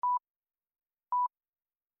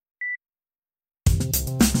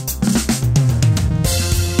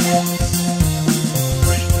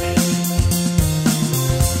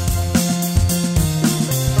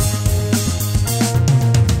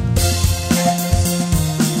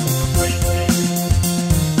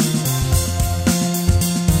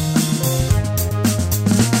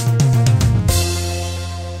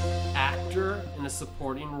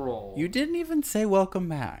didn't even say welcome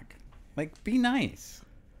back. Like, be nice.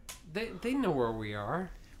 They know where we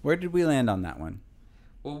are. Where did we land on that one?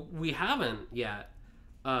 Well, we haven't yet.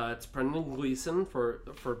 It's Brendan Gleeson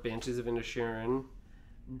for Banshees of Inisherin.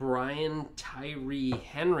 Brian Tyree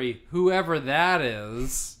Henry, whoever that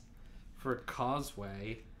is, for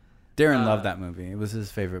Causeway. Darren loved that movie. It was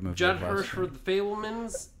his favorite movie. Judd Hirsch for The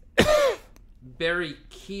Fablemans. Barry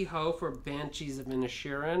Kehoe for Banshees of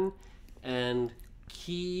Inisherin. And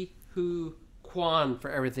Ki Hu Kwan for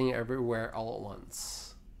Everything Everywhere All at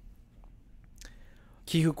Once.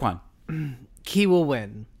 Ki Hu Kwan. Ki will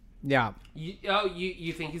win. Yeah.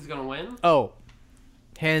 You think he's gonna win? Oh,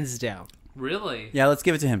 hands down. Really? Yeah, let's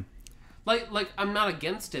give it to him. Like I'm not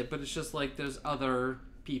against it, but it's just like there's other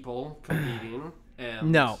people competing.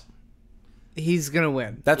 And No. He's going to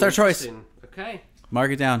win. That's our choice. Okay.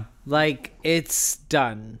 Mark it down. Like, it's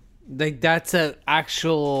done. Like, that's a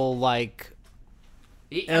actual, like...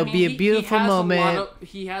 It'll be a beautiful moment.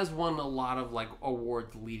 He has won a lot of like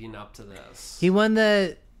awards leading up to this. He won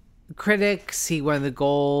the critics. He won the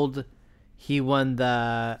gold. He won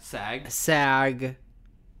the SAG.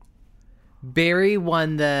 Barry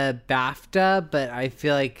won the BAFTA, but I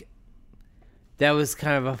feel like that was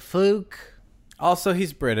kind of a fluke. Also,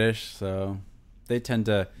 he's British, so they tend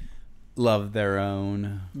to love their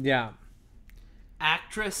own. Yeah.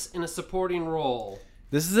 Actress in a supporting role.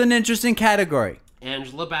 This is an interesting category.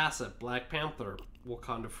 Angela Bassett, Black Panther,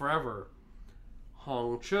 Wakanda Forever.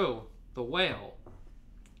 Hong Cho, The Whale.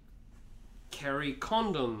 Carrie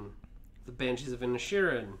Condon, The Banshees of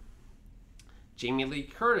Inisherin. Jamie Lee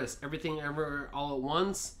Curtis, Everything Everywhere All at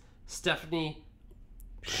Once. Stephanie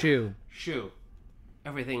Shu,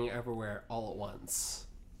 Everything Everywhere All at Once.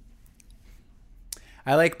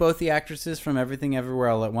 I like both the actresses from Everything Everywhere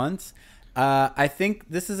All at Once. I think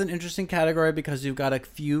this is an interesting category because you've got a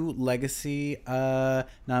few legacy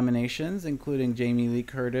nominations, including Jamie Lee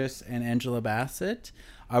Curtis and Angela Bassett.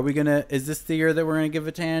 Is this the year that we're gonna give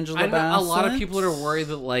it to Angela Bassett? A lot of people are worried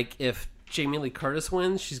that like if Jamie Lee Curtis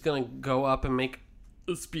wins, she's gonna go up and make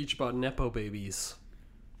a speech about Nepo babies.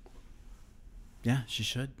 Yeah, she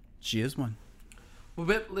should. She is one. Well,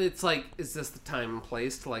 but it's like, is this the time and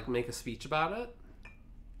place to like make a speech about it?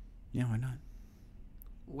 Yeah, why not?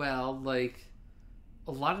 Well, like,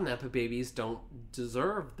 a lot of Nepo babies don't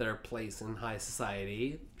deserve their place in high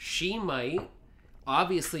society. She might.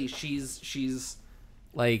 Obviously, she's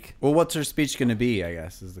like... Well, what's her speech going to be, I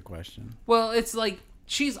guess, is the question. Well, it's like,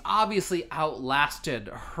 she's obviously outlasted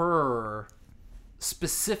her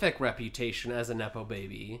specific reputation as a Nepo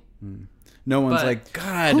baby. No one's like,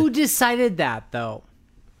 God. Who decided that, though?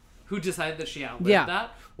 Who decided that she outlived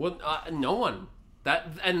that? Well, no one.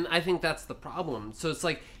 And I think that's the problem. So it's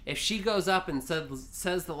like if she goes up and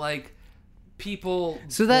says that like people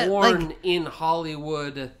born in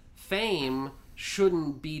Hollywood fame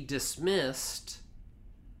shouldn't be dismissed,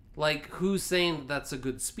 like who's saying that that's a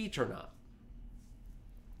good speech or not?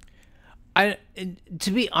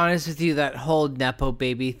 To be honest with you, that whole Nepo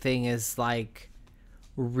baby thing is like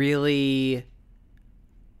really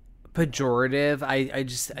pejorative. I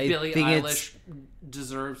Billie think Eilish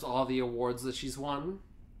deserves all the awards that she's won.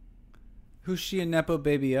 Who's she a Nepo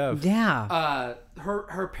baby of? Yeah.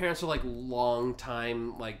 Her parents are like long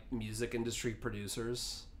time like music industry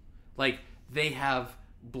producers. Like they have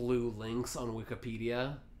blue links on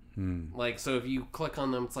Wikipedia. Like so if you click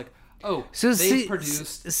on them, it's like, oh, so they've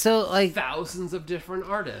produced like thousands of different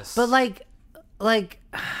artists. But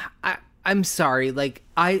I'm sorry, like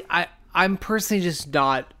I'm personally just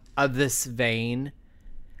not of this vein.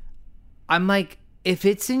 I'm like, if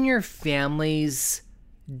it's in your family's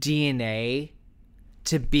DNA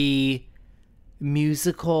to be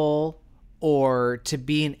musical or to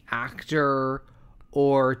be an actor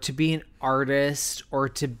or to be an artist or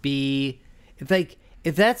to be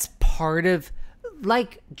if that's part of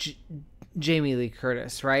like Jamie Lee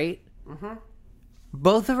Curtis, right? Mm-hmm.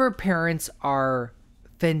 Both of her parents are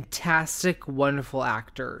fantastic, wonderful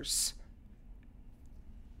actors.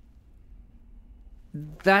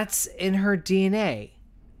 That's in her DNA.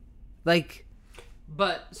 Like,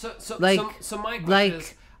 but so my question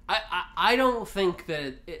is, I don't think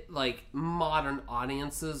that it like modern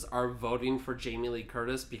audiences are voting for Jamie Lee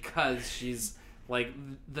Curtis because she's like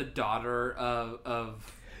the daughter of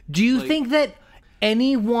Do you like, think that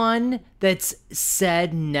anyone that's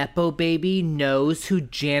said Nepo baby knows who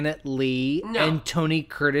Janet Leigh and Tony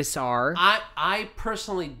Curtis are? I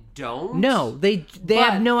personally don't. No, they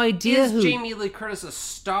have no idea is who Jamie Lee Curtis a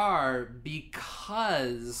star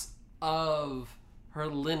because of her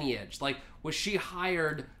lineage. Like, was she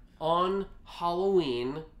hired on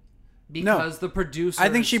Halloween because the producer. I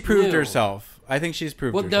think she proved herself. I think she's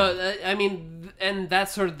proved herself. No, I mean, and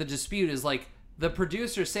that's sort of the dispute is like the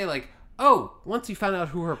producers say like, oh, once you found out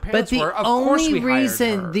who her parents were, of course we hired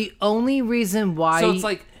her. The only reason why... So it's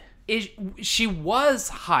like, she was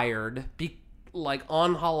hired like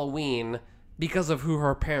on Halloween because of who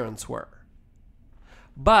her parents were.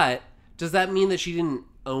 But does that mean that she didn't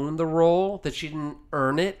own the role? That she didn't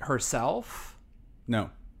earn it herself?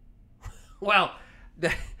 No. Well,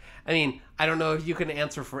 I mean, I don't know if you can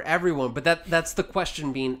answer for everyone, but that's the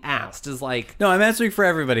question being asked is like... No, I'm answering for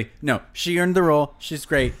everybody. No, she earned the role. She's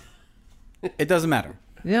great. It doesn't matter.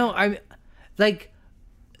 No, I'm like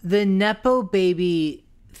the Nepo baby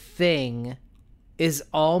thing is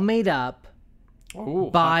all made up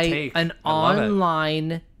by an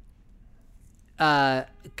online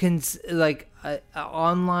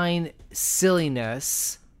online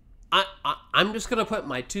silliness. I'm just gonna put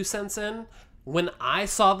my 2 cents in. When I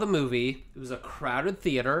saw the movie, it was a crowded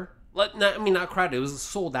theater. Not crowded. It was a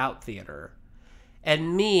sold out theater.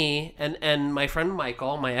 And me and my friend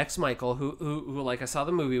Michael, my ex Michael, who like I saw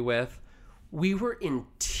the movie with, we were in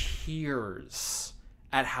tears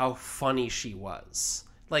at how funny she was.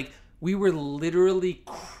 Like we were literally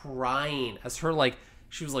crying as her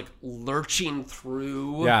she was lurching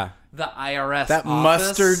through the IRS that office.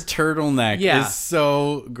 Mustard turtleneck is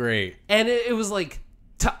so great. And it was like,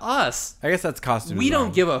 to us, I guess that's costume. We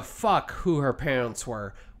don't give a fuck who her parents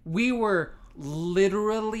were. We were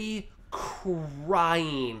literally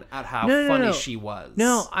crying at how funny she was.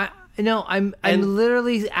 I'm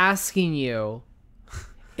literally asking you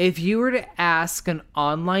if you were to ask an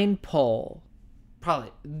online poll.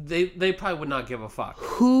 Probably they probably would not give a fuck.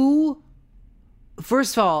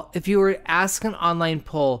 First of all, if you were to ask an online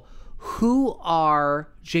poll, who are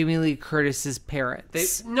Jamie Lee Curtis's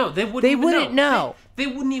parents? They wouldn't know. They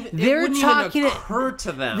wouldn't even. It wouldn't even occur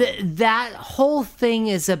to them. That whole thing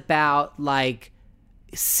is about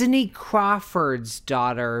Cindy Crawford's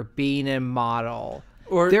daughter being a model.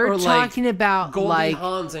 They're talking about Goldie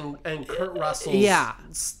Hawn's and Kurt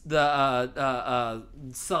Russell's the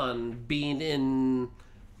son being in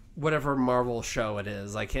whatever Marvel show it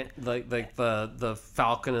is. I can't like the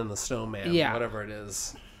Falcon and the Snowman. Whatever it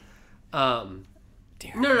is.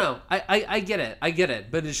 No. I get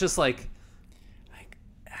it. But it's just more.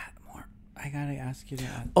 I gotta ask you to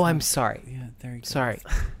add. Oh, I'm sorry. Yeah, there you go. Sorry.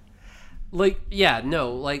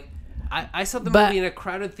 I saw the movie in a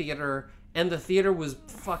crowded theater, and the theater was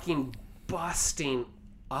fucking busting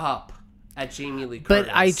up at Jamie Lee Curtis.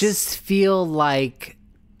 But I just feel like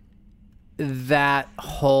that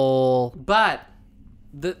whole... But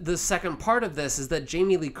the second part of this is that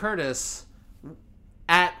Jamie Lee Curtis,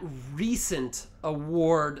 at recent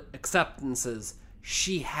award acceptances,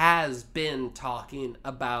 she has been talking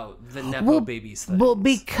about the Nepo babies thing. Well,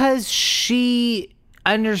 because she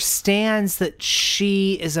understands that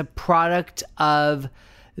she is a product of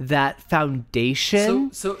that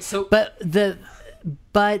foundation. But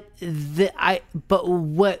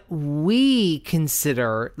what we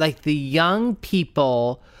consider the young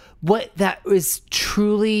people, what that is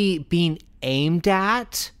truly being aimed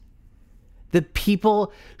at, the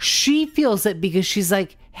people, she feels it because she's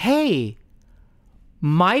like, hey,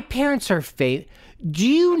 my parents are famous. Do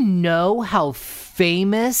you know how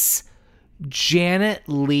famous Janet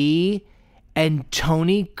Leigh and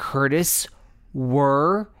Tony Curtis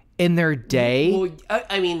were in their day? Well,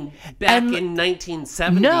 I mean, back in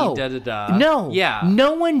 1970, no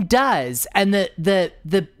one does. And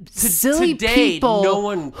the silly today, people no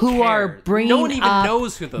one who cares. are bringing no one even up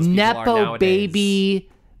knows who those people Nepo are nowadays. baby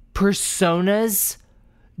personas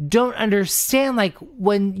don't understand.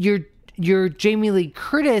 When you're Jamie Lee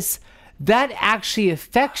Curtis, that actually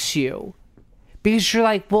affects you because you're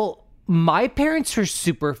like, well, my parents are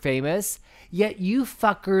super famous, yet you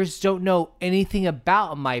fuckers don't know anything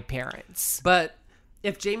about my parents. But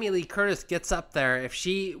if Jamie Lee Curtis gets up there, if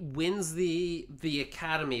she wins the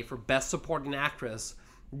Academy for Best Supporting Actress,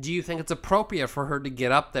 do you think it's appropriate for her to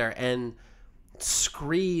get up there and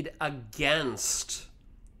screed against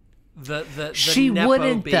the she Nepo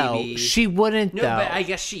wouldn't baby? though. She wouldn't though. But I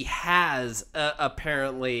guess she has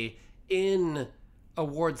apparently in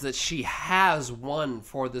awards that she has won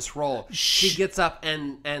for this role. She gets up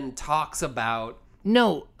and talks about...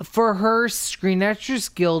 No, for her Screen Actors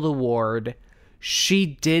Guild Award, she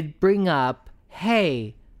did bring up,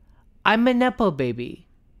 hey, I'm a Nepo baby,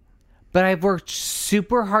 but I've worked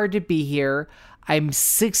super hard to be here. I'm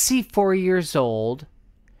 64 years old.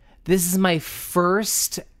 This is my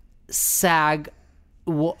first SAG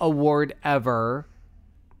award ever.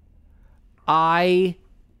 I'm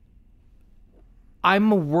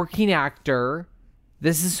a working actor.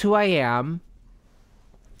 This is who I am.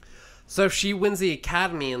 So if she wins the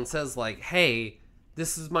Academy and says, like, hey,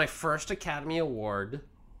 this is my first Academy Award.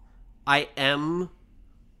 I am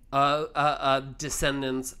a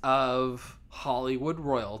descendant of Hollywood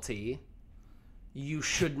royalty. You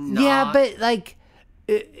should not. Yeah, but like,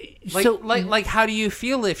 like, how do you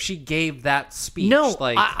feel if she gave that speech? No,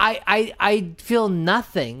 like, I feel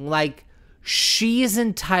nothing. Like, she is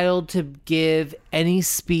entitled to give any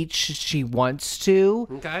speech she wants to.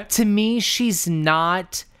 Okay. To me, she's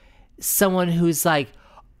not someone who's like,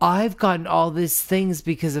 I've gotten all these things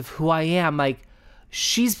because of who I am. Like,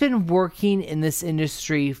 she's been working in this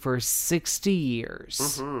industry for 60 years.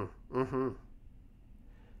 Mm-hmm. Mm-hmm.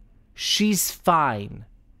 She's fine.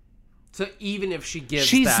 So even if she gives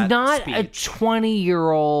she's that not speech, a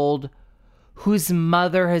 20-year-old whose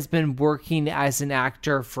mother has been working as an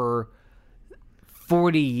actor for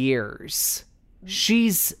 40 years.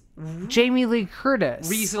 She's Jamie Lee Curtis.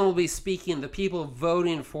 Reasonably speaking, the people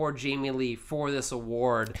voting for Jamie Lee for this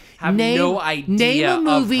award have no idea name a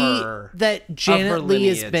movie of her, that Janet Leigh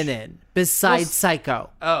has lineage. been in besides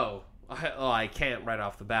Psycho. Oh, I can't right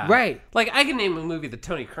off the bat. Right. Like, I can name a movie that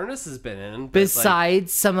Tony Curtis has been in.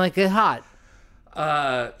 Besides Some Like It Hot.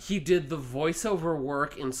 He did the voiceover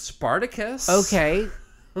work in Spartacus. Okay.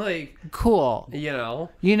 Like, cool. you know?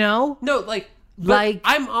 No, like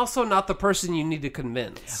I'm also not the person you need to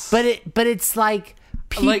convince. But it's like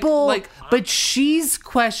people but she's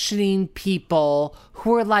questioning people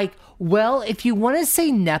who are like, well, if you want to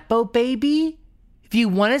say Nepo baby, if you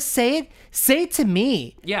want to say it to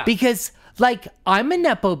me. Yeah. Because like I'm a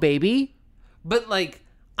Nepo baby. But like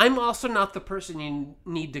I'm also not the person you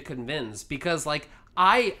need to convince, because like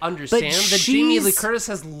I understand that Jamie Lee Curtis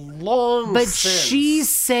has long But since. she's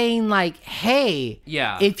saying like, hey,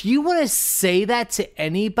 yeah, if you want to say that to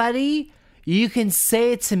anybody, you can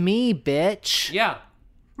say it to me, bitch. Yeah.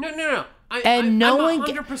 No. And no I'm one,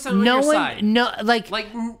 100% on your side.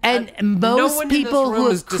 and most no people who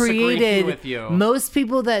have created, with you. most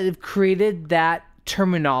people that have created that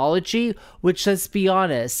terminology, which, let's be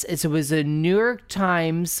honest, it was a New York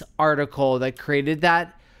Times article that created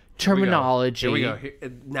that terminology. Here we go.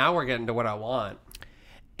 Now we're getting to what I want.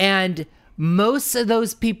 And most of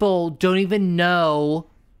those people don't even know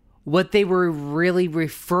what they were really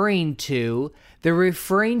referring to. They're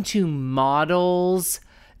referring to models.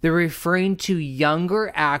 They're referring to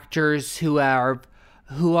younger actors who are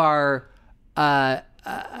well,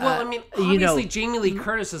 I mean, obviously Jamie Lee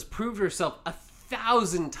Curtis has proved herself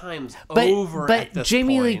 1,000 times over at this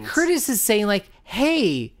Jamie point. Lee Curtis is saying like,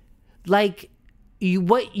 hey, like,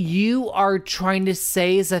 what you are trying to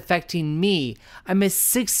say is affecting me. I'm a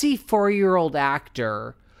 64-year-old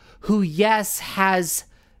actor who, yes, has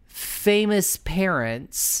famous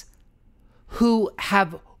parents who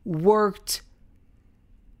have worked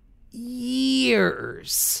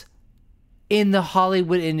years in the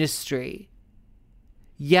Hollywood industry.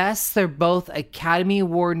 Yes, they're both Academy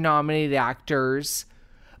Award nominated actors,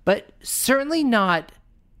 but certainly not,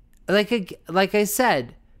 like I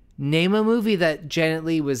said, name a movie that Janet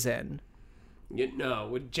Leigh was in. No,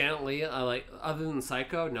 with Janet Leigh, other than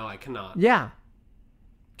Psycho, no, I cannot. Yeah.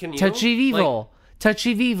 Can you? Touch of Evil. Touch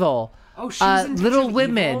of Evil. Oh, she was in Touch Little of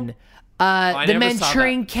Women. Evil? The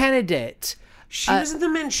Manchurian Candidate. She was in The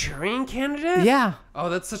Manchurian Candidate? Yeah. Oh,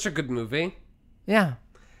 that's such a good movie. Yeah.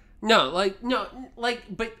 No,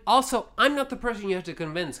 but also, I'm not the person you have to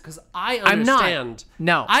convince, because I understand. I'm not.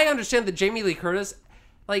 No. I understand that Jamie Lee Curtis,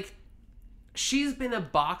 like, she's been a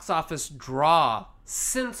box office draw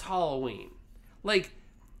since Halloween. Like,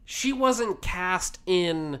 she wasn't cast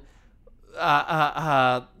in,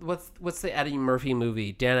 what's the Eddie Murphy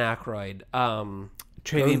movie? Dan Aykroyd.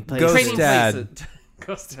 Trading Places. Ghost Dad.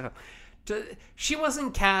 Ghost Dad. She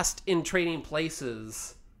wasn't cast in Trading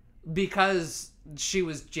Places because she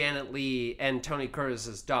was Janet Leigh and Tony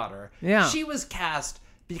Curtis's daughter. Yeah. She was cast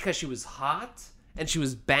because she was hot and she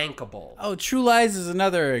was bankable. Oh, True Lies is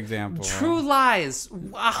another example. True Lies,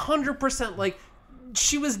 100%. Like,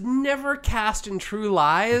 she was never cast in True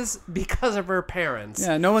Lies because of her parents.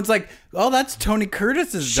 Yeah, no one's like, oh, that's Tony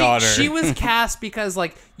Curtis's daughter. She was cast because,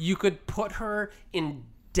 like, you could put her in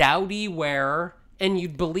dowdy wear and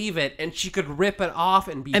you'd believe it, and she could rip it off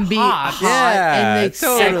and be hot. Yeah, and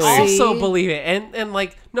totally. And also believe it. And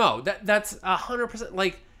like, no, that's 100%.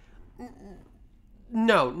 Like,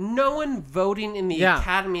 no one voting in the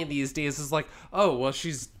Academy these days is like, oh, well,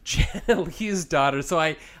 she's Janet Leigh's daughter, so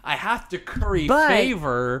I have to curry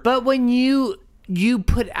favor. But when you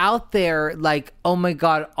put out there, like, oh my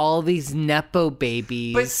God, all these Nepo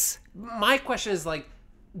babies. But my question is, like,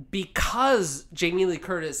 because Jamie Lee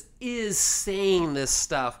Curtis is saying this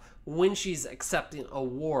stuff when she's accepting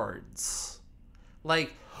awards.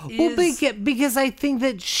 Like, because I think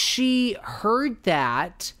that she heard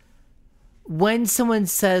that when someone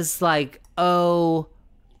says like, "Oh,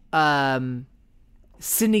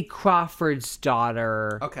 Cindy Crawford's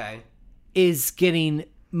daughter, is getting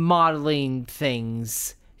modeling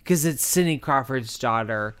things because it's Cindy Crawford's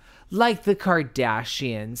daughter, like the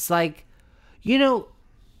Kardashians, like, you know,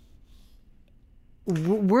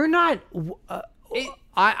 we're not.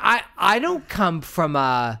 I don't come from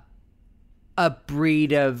a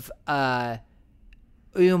breed of my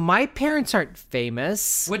parents aren't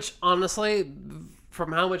famous. Which honestly,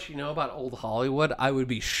 from how much you know about old Hollywood, I would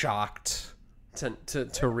be shocked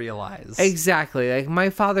to realize. Exactly. Like, my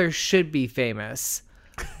father should be famous.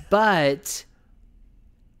 But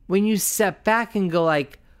when you step back and go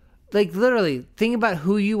like literally think about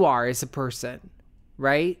who you are as a person,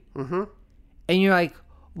 right? Mm-hmm. And you're like,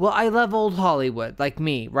 well, I love old Hollywood, like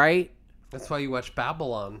me, right? That's why you watch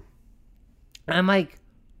Babylon. And I'm like,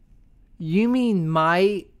 you mean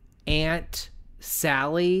my Aunt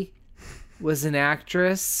Sally was an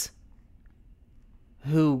actress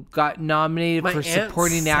who got nominated for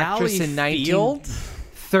supporting actress in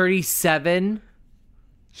 1937?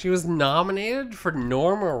 She was nominated for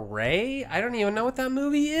Norma Ray? I don't even know what that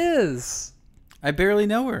movie is. I barely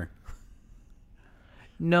know her.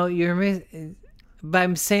 No, but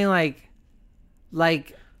I'm saying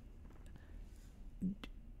like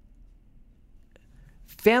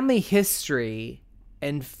family history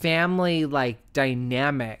and family like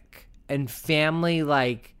dynamic and family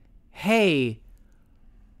like, hey,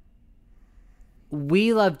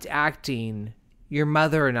 we loved acting, your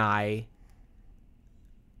mother and I.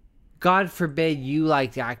 God forbid you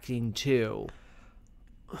liked acting too.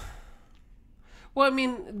 Well, I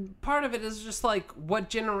mean, part of it is just like, what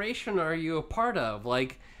generation are you a part of?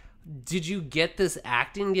 Like, did you get this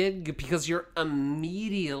acting gig because you're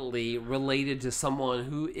immediately related to someone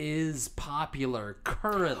who is popular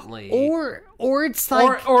currently? Or it's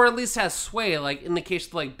like... Or at least has sway, like in the case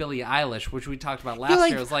of like Billie Eilish, which we talked about last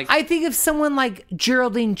year. It was like, I think of someone like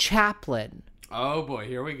Geraldine Chaplin. Oh boy,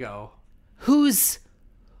 here we go.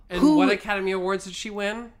 And what Academy Awards did she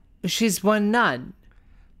win? She's won none.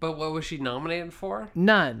 But what was she nominated for?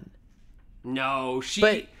 None. No,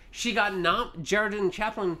 she got Geraldine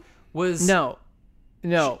Chaplin was... No.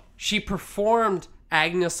 She performed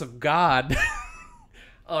Agnes of God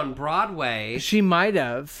on Broadway. She might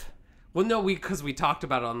have. Well, no, because we talked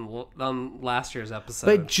about it on last year's episode.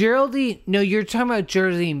 But Geraldine... No, you're talking about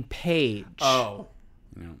Geraldine Page. Oh.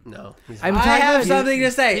 No. I have something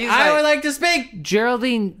to say. I would like to speak.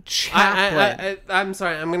 Geraldine Chaplin. I'm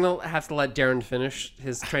sorry. I'm going to have to let Darren finish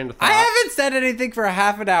his train of thought. I haven't said anything for a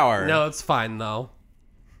half an hour. No, it's fine, though.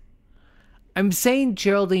 I'm saying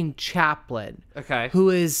Geraldine Chaplin. Okay. Who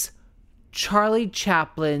is Charlie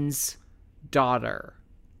Chaplin's daughter.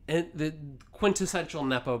 And the quintessential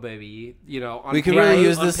Nepo baby, on we could really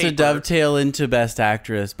use this to dovetail into Best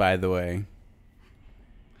Actress, by the way.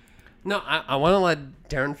 No, I want to let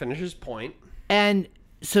Darren finish his point. And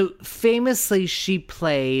so famously, she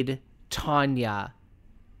played Tanya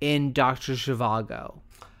in Dr. Zhivago.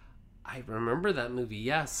 I remember that movie,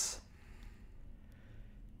 yes.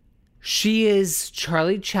 She is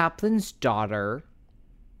Charlie Chaplin's daughter.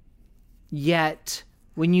 Yet,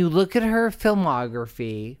 when you look at her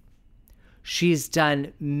filmography, she's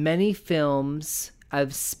done many films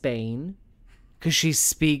of Spain because she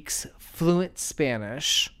speaks fluent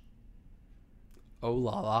Spanish. Oh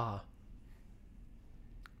la la.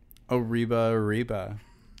 Arriba.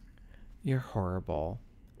 You're horrible.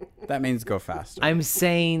 That means go faster. I'm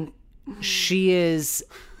saying she is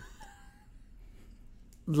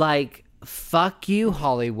like, fuck you,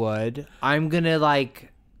 Hollywood. I'm gonna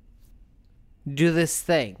do this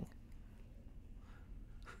thing.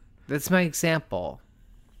 That's my example.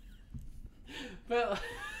 But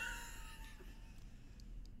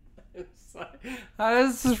how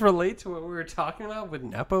does this relate to what we were talking about with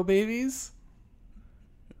Nepo babies?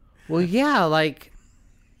 Well, yeah, like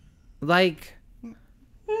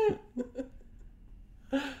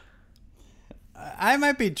I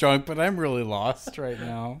might be drunk, but I'm really lost right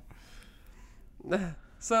now.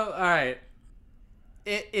 So, all right.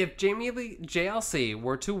 If Jamie Lee JLC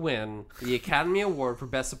were to win the Academy Award for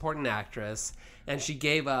Best Supporting Actress, and she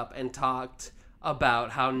gave up and talked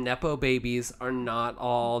about how Nepo babies are not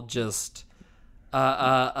all just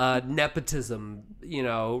nepotism,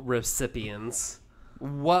 recipients,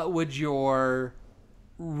 what would your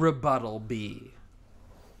rebuttal be?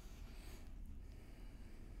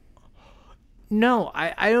 No,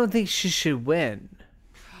 I don't think she should win.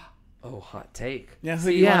 Oh, hot take. Yeah,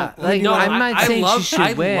 I'm not saying she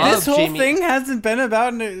should win. This whole thing hasn't been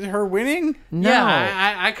about her winning? No.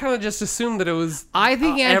 Yeah, I kind of just assumed that it was... I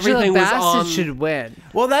think Angela Bassett should win.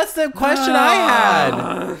 Well, that's the question I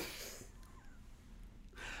had.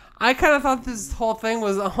 I kind of thought this whole thing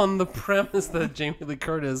was on the premise that Jamie Lee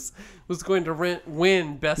Curtis was going to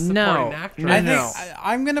win Best Supporting Actress.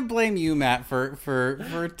 I'm going to blame you, Matt, for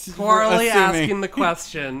poorly asking the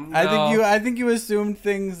question. No. I think you assumed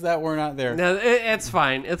things that were not there. No, it's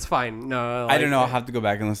fine. It's fine. No, I don't know. I'll have to go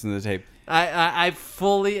back and listen to the tape. I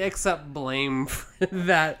fully accept blame for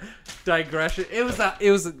that digression. It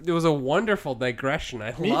was a wonderful digression.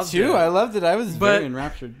 I loved it. Me too. I loved it. I was very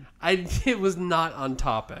enraptured. It was not on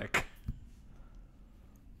topic.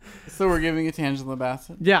 So we're giving it to Angela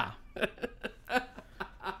Bassett? Yeah.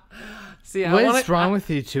 See, what's wrong with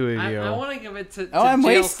you two of you? I want to give it to I'm JLC.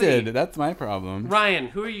 wasted. That's my problem. Ryan,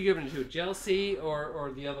 who are you giving it to? JLC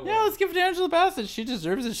or the other one? Yeah, let's give it to Angela Bassett. She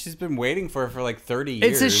deserves it. She's been waiting for it for like 30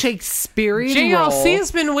 years. It's a Shakespearean JLC role.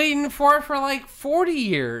 has been waiting for it for like 40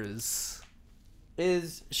 years.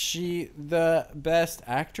 Is she the best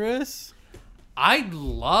actress? I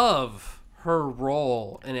love her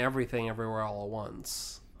role in Everything Everywhere All at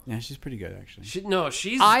Once. Yeah, she's pretty good actually. She's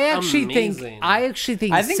amazing. I actually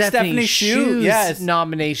think Stephanie Hsu's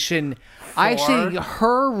nomination. I actually think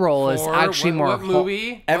her role is actually more. What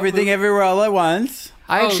movie? Everything Everywhere All at Once.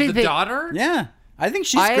 I actually think daughter. Yeah, I think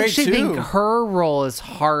she's great too. I actually think her role is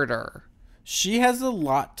harder. She has a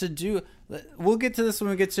lot to do. We'll get to this when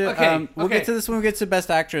we get to. We'll Okay. get to this when we get to Best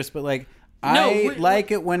Actress. But like, I like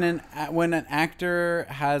it when an actor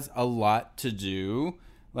has a lot to do.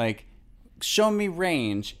 Like, show me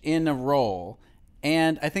range in a role,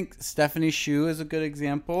 and I think Stephanie Hsu is a good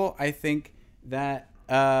example. I think that.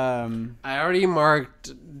 I already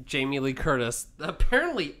marked Jamie Lee Curtis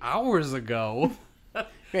apparently hours ago.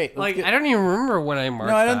 Great. Like, I don't even remember when I marked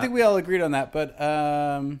that. No, I don't think we all agreed on that, but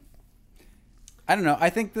I don't know. I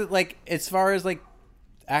think that, like, as far as, like,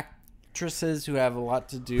 actresses who have a lot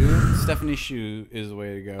to do, Stephanie Hsu is the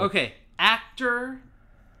way to go. Okay, actor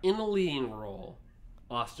in a leading role.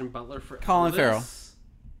 Austin Butler for Colin Farrell.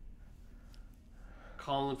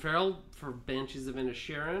 Colin Farrell for Banshees of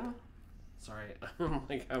Inisherin. Sorry, I'm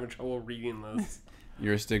like having trouble reading this.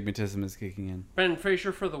 Your astigmatism is kicking in. Brendan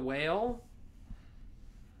Fraser for The Whale.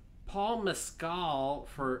 Paul Mescal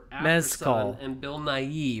for After Mescal. Sun, and Bill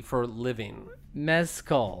Nighy for Living.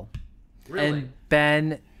 Mescal. Really? And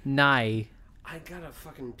Ben Nye. I gotta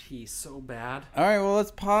fucking pee so bad. All right, well,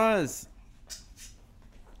 let's pause.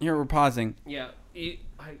 Here, we're pausing. Yeah,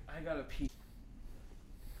 I gotta pee.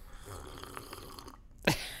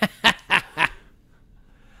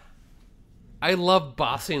 I love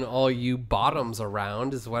bossing all you bottoms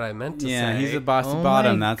around, is what I meant to say. Yeah, he's a bossy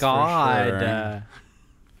bottom, that's for sure.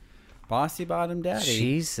 Bossy bottom daddy.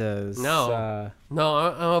 Jesus. No,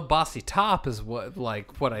 I'm a bossy top is what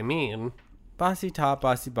I mean. Bossy top,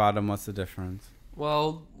 bossy bottom, what's the difference?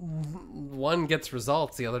 Well, one gets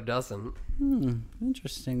results, the other doesn't.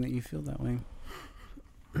 Interesting that you feel that way.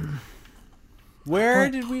 Where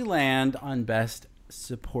did we land on Best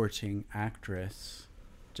Supporting Actress,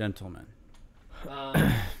 gentlemen?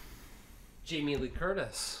 Jamie Lee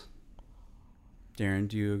Curtis. Darren,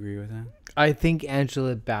 do you agree with that? I think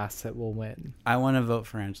Angela Bassett will win. I want to vote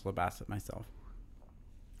for Angela Bassett myself.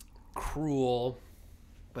 Cruel,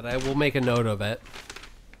 but I will make a note of it.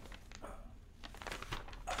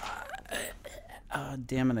 Oh,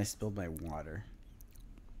 damn it, I spilled my water.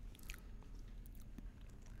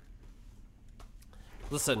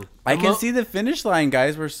 Listen, I can see the finish line,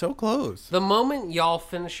 guys. We're so close. The moment y'all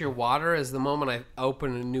finish your water is the moment I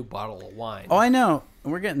open a new bottle of wine. Oh, I know.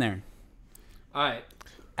 We're getting there. All right.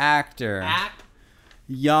 Actor.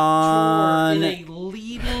 Yawn. In a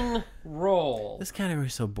leading role. This category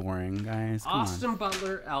is so boring, guys. Come Austin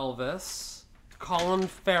Butler, Elvis. Colin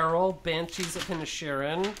Farrell, Banshees of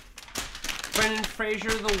Inisherin. Brendan Fraser,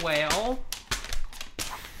 The Whale.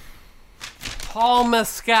 Paul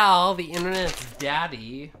Mescal, the internet's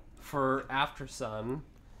daddy, for After Sun.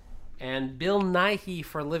 And Bill Nighy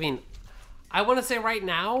for Living. I want to say right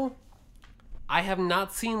now, I have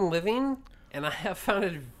not seen Living, and I have found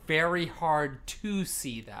it very hard to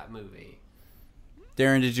see that movie.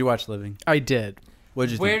 Darren, did you watch Living? I did. What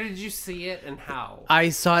did you think? Where did you see it and how?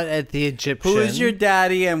 I saw it at the Egyptian. Who is your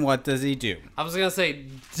daddy and what does he do? I was going to say,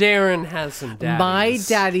 Darren has some daddies. My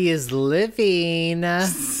daddy is living.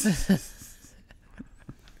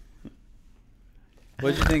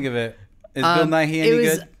 What did you think of it? Is Bill Nighy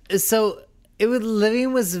any good? So,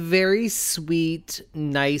 Living was a very sweet,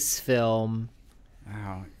 nice film.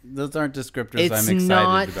 Wow. Those aren't descriptors It's I'm excited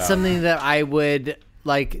not about. something that I would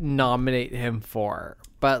like nominate him for,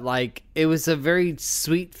 but like it was a very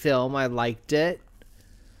sweet film. I liked it.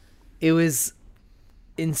 It was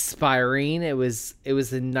inspiring. It was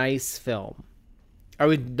a nice film. I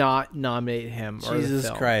would not nominate him. Jesus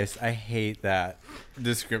Christ, I hate that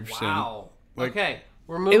description. Wow. Okay,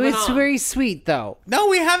 we're moving on. It was very sweet, though. No,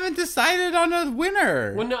 we haven't decided on a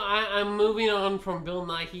winner. Well, no, I'm moving on from Bill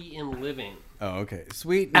Nighy in Living. Oh, okay.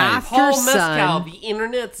 Sweet. Nice. Paul Mescal, the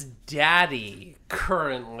internet's daddy,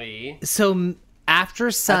 currently. So After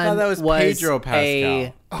Sun I thought that was Pedro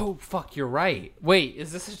Pascal. Oh, fuck, you're right. Wait,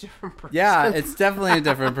 is this a different person? Yeah, it's definitely a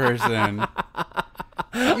different person.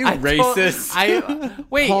 You racist.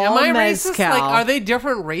 Wait, Paul am I Mescal. racist? Like, are they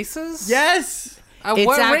different races? Yes. It's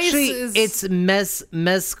what actually race is... it's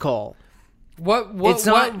mezcal. What It's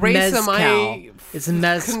not race mezcal. am I It's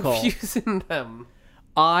mezcal. confusing them?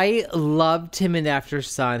 I loved him in After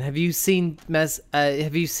Sun. Have you seen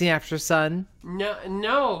After Sun?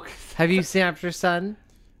 No. Have you seen After Sun?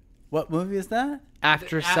 What movie is that?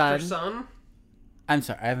 After Sun. After Sun? I'm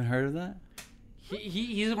sorry, I haven't heard of that.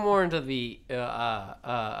 He's more into the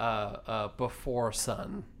Before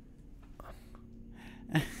Sun.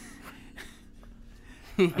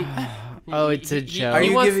 Oh, it's a joke.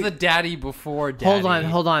 He wants the daddy before daddy.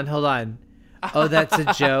 Hold on. Oh, that's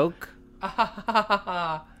a joke?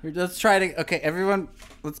 Let's try to. Okay, everyone,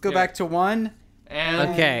 let's go back to one. And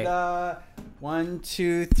Okay. 1,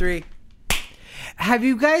 2, 3. Have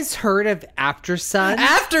you guys heard of After Sun?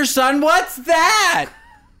 After Sun, what's that?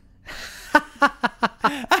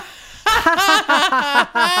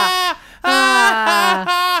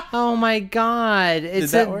 Oh my god.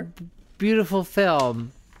 It's that a work? beautiful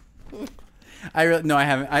film. No, I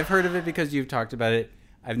haven't. I've heard of it because you've talked about it.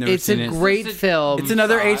 I've never It's seen a it. great film. It's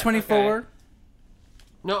another Saw it, A24. okay.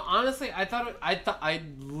 No, honestly, I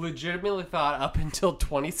legitimately thought up until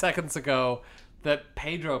 20 seconds ago that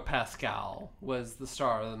Pedro Pascal was the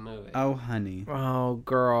star of the movie. Oh, honey. Oh,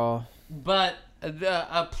 girl. But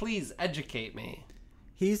please educate me.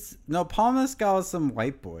 Paul Mescal is some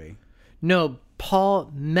white boy. No,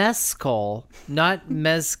 Paul Mescal, not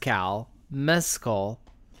Mezcal. Mescal.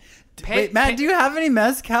 Wait, Matt, do you have any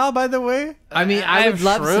mezcal, by the way? I mean, I would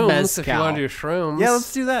love some shrooms if you mezcal. want to do shrooms. Yeah,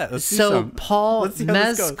 let's do that. Let's do So some. Paul Let's see how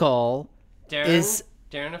this goes. Mescal Darren, is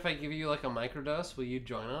Darren, if I give you like a microdose, will you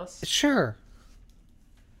join us? sure.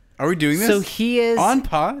 Are we doing this? So he is on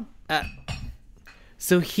pod?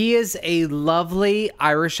 So he is a lovely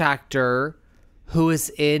Irish actor who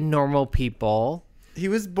is in Normal People. He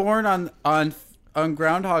was born on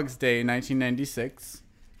Groundhog's Day in 1996.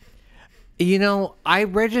 You know, I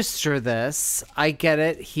register this. I get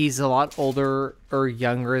it. He's a lot older or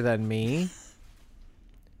younger than me.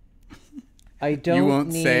 I don't. You won't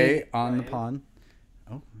need... say on the pond.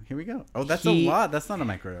 Oh, here we go. Oh, that's a lot. That's not a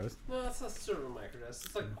microdose. No, that's not sort of a microdose.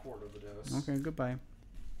 It's like a quarter of a dose. Okay, goodbye.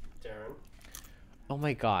 Darren, Oh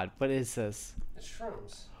my god, what is this? it's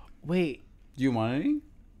shrooms. Wait, Do you want any?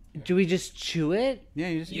 do we just chew it? Yeah,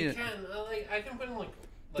 you just You eat it. can, I can put in like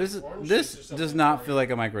This orange juice or this something does not for feel you. like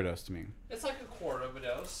a microdose to me. It's like a quarter of a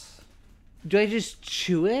dose. Do I just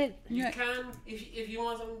chew it? You Yeah. can, if you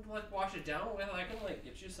want something to like wash it down with, I can like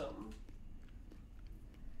get you something.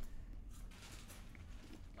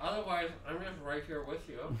 Otherwise, I'm just right here with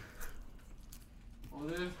you. Well,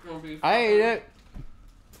 this is gonna be. I ate it.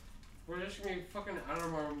 We're just gonna be fucking out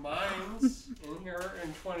of our minds in here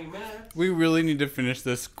in 20 minutes. We really need to finish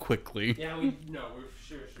this quickly. Yeah, we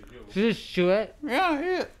seriously do. Should I just chew it? Yeah,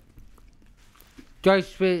 eat it. Do I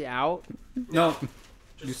spit it out? No,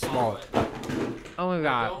 Just you swallow it. Oh my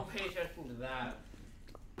god. Don't pay attention to that.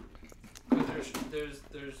 'Cause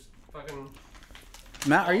there's fucking.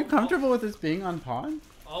 Matt, are you comfortable with this being on pod?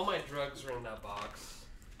 All my drugs are in that box.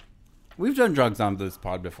 We've done drugs on this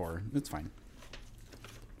pod before. It's fine.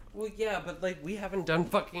 Well, yeah, but like we haven't done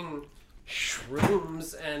fucking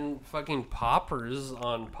shrooms and fucking poppers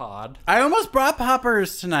on pod. I almost brought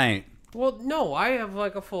poppers tonight. Well, no, I have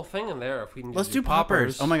like a full thing in there. If we need Let's to do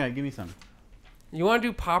poppers. Oh my god, give me some. You want to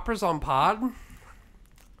do poppers on pod?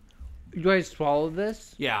 Do I swallow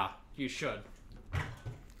this? Yeah, you should.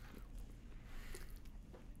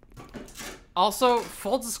 Also,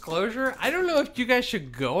 full disclosure, I don't know if you guys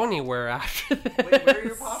should go anywhere after this. Wait, where are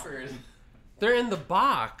your poppers? They're in the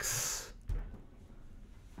box.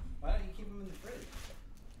 Why don't you keep them in the fridge?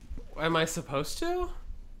 Am I supposed to? Yeah,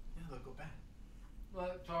 they'll go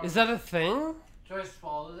back. Is that a thing? Do I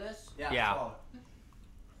swallow this? Yeah.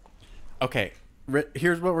 Okay,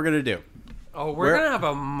 here's what we're gonna do. Oh, we're gonna have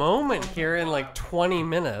a moment here in like 20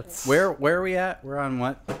 minutes. Where are we at? We're on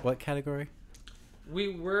what category?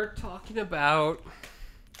 We were talking about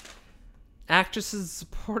actresses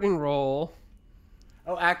supporting role.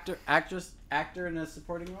 Oh, actor in a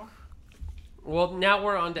supporting role. Well, now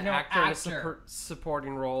we're on to actor in a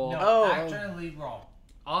supporting role. Actor in a lead role.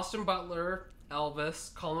 Austin Butler,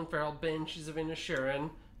 Elvis, Colin Farrell, Banshees of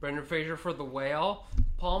Inisherin, Brendan Fraser for The Whale,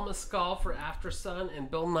 Paul Mescal for After Sun,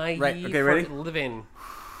 and Bill Nighy for ready? Living.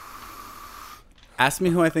 Ask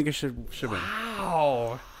me who I think it should win.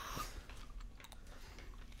 Wow.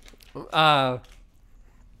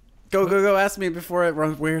 Go. Ask me before it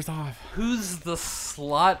wears off. Who's the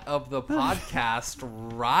slut of the podcast?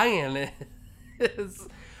 Ryan is.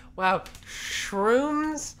 Wow.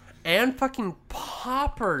 Shrooms and fucking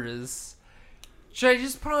poppers. Should I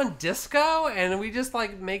just put on disco and we just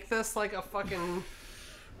like make this like a fucking...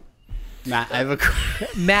 Matt, I have a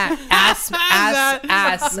Matt, ask. I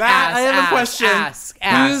have a question. Ask.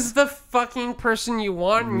 Who's the fucking person you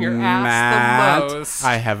want in your ass the most?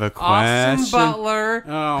 I have a question. Austin Butler.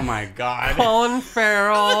 Oh my god. Colin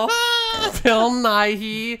Farrell. Bill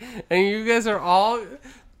Nighy. And you guys are all...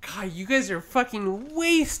 God, you guys are fucking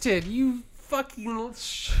wasted. You fucking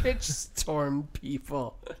shitstorm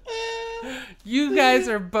people. You guys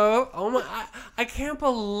are both... Oh my... I can't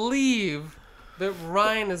believe... that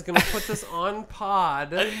Ryan is going to put this on pod.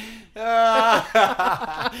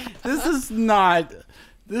 This is...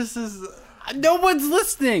 No one's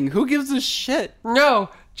listening. Who gives a shit? No.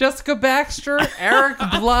 Jessica Baxter, Eric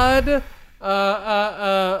Blood, what's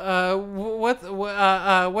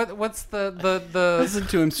the... Listen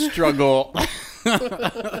to him struggle.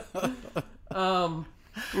 No,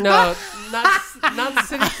 not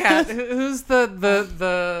City Cat. Who's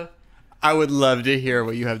the... I would love to hear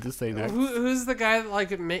what you have to say next. Who's the guy that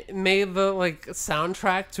like made the like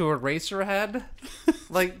soundtrack to Eraserhead,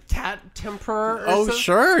 like Cat Temper? Oh something?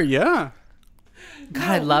 Sure, yeah. God,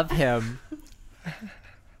 I love him.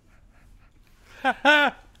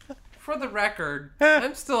 For the record,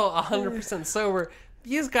 I'm still 100% sober.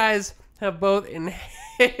 These guys have both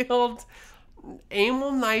inhaled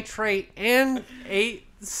amyl nitrate and ate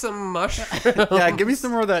some mushrooms. Yeah, give me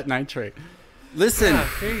some more of that nitrate. Listen. Yeah,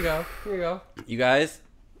 here you go. You guys.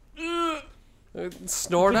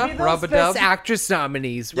 Snort up, rub a dub. Best actress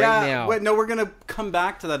nominees right now. Wait, no, we're going to come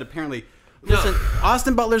back to that apparently. Listen,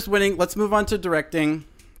 Austin Butler's winning. Let's move on to directing.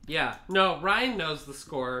 Yeah. No, Ryan knows the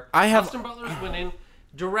score. Austin Butler's winning.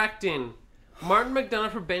 Directing. Martin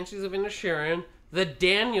McDonagh for Banshees of Inisherin. The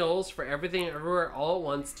Daniels for Everything Everywhere All at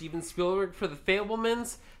Once. Steven Spielberg for The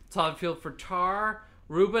Fabelmans. Todd Field for Tar.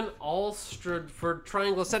 Ruben Alstrud for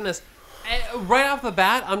Triangle of Sadness. Right off the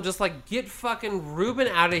bat, I'm just like, get fucking Ruben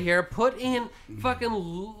out of here. Put in fucking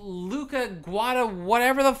Luca Guada,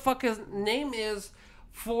 whatever the fuck his name is,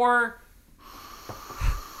 for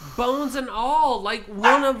Bones and All. Like,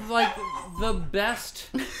 one of, like, the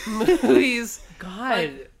best movies. God,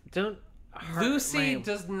 like, don't... Lucy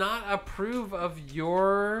does not approve of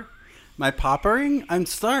your... My poppering? I'm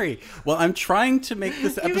sorry. Well, I'm trying to make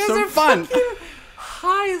this You guys episode are fun.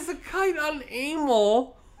 High as a kite on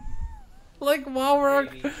amyl. Like, while we're...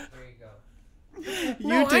 There you go.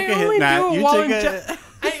 You take a hit, Matt. You take a...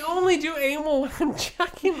 I only do amyl when I'm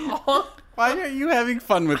jacking off. Why are you having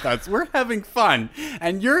fun with us? We're having fun.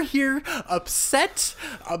 And you're here upset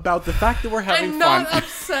about the fact that we're having fun. I'm not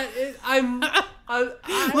upset. I'm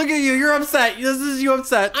Look at you. You're upset. This is you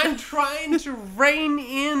upset. I'm trying to rein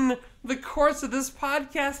in the course of this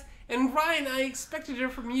podcast. And Ryan, I expected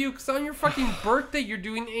it from you because on your fucking birthday you're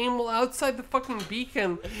doing amyl outside the fucking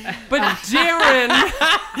Beacon. But Darren,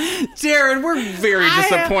 we're very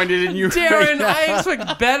disappointed in you. Darren, right now. I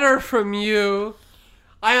expect better from you.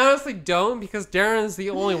 I honestly don't because Darren is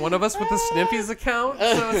the only one of us with the Sniffies account.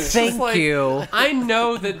 So it's Thank just like, you. I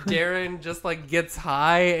know that Darren just like gets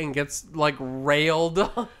high and gets like railed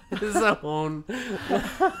on his own.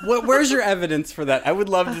 Where's your evidence for that? I would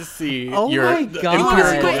love to see Oh your my God.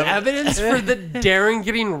 empirical My evidence for the Darren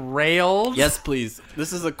getting railed? Yes, please.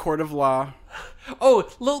 This is a court of law. Oh,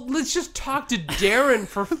 let's just talk to Darren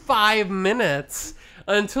for 5 minutes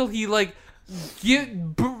until he like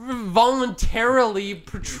voluntarily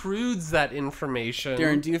protrudes that information.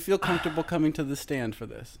 Darren, do you feel comfortable coming to the stand for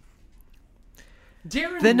this?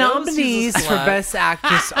 Darren The knows he's a nominees for slut. Best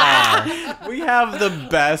Actress are We have the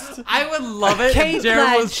best. I would love it Kate if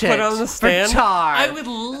Darren was Blanchett put on the stand. for Tar. I would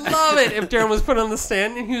love it if Darren was put on the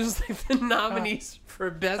stand and he was like the nominees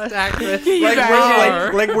for Best Actress.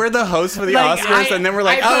 Like we're the hosts for the Oscars, and then we're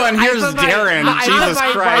like, and here's Darren. Jesus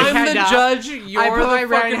Christ. I'm the judge. You're put my the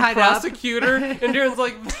right fucking hand up. prosecutor, and Darren's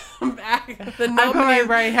like the I put my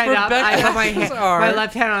right hand up. I put my are.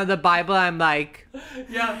 left hand on the Bible. I'm like,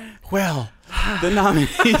 Yeah. Well, the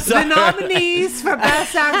nominees the nominees for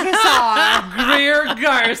Best Actress are Greer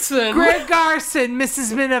Garson. Greg Garson,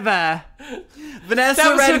 Mrs. Miniver,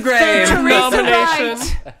 Vanessa Redgrave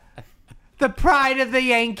nomination. The pride of the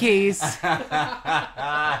Yankees.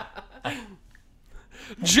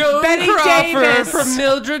 Joan Betty Crawford Davis. from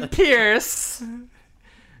Mildred Pierce.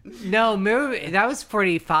 No, that was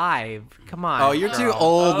 45. Come on. Oh, you're too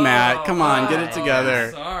old, Matt. Come on, get it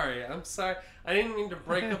together. I'm sorry. I didn't mean to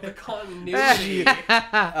break up the continuity.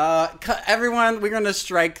 Everyone, we're going to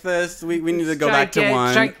strike this. We need to go back to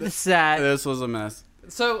one. Strike the set. This was a mess.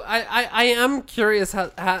 So I am curious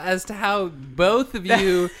as to how both of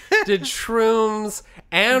you did shrooms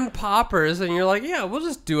and poppers, and you're like, yeah, we'll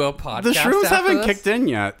just do a podcast. The shrooms after haven't this. kicked in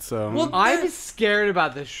yet, so. Well, I'm scared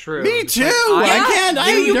about the shrooms. Me too. Like, I can't.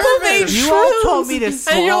 I'm you both ate nervous. You all told me to And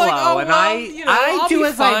swallow, you're like, oh, and well, I I'll do be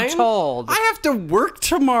as I'm fine. told. I have to work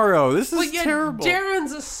tomorrow. This is But yeah, terrible.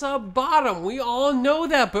 Darren's a sub-bottom. We all know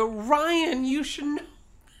that. But Ryan, you should know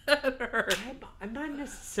better. I'm not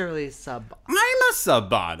necessarily a sub. I'm a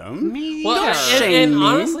sub-bottom. Me Well, either. and me.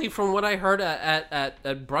 honestly, from what I heard at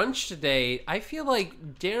brunch today, I feel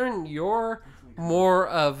like Darren, you're more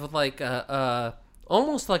of like a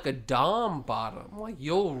almost like a dom bottom. Like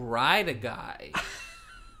you'll ride a guy,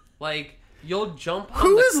 like you'll jump. On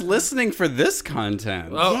Who the... is listening for this content?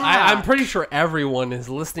 Oh, Yeah. I'm pretty sure everyone is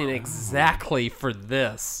listening exactly for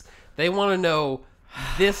this. They want to know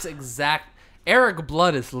this exact. Eric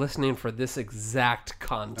Blood is listening for this exact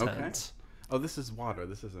content. Okay. Oh, this is water.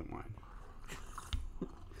 This isn't wine.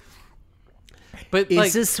 But Is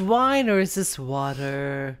like, this wine or is this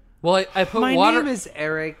water? well, I put My water. name is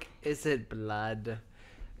Eric. Is it blood?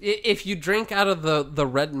 If you drink out of the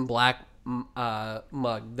red and black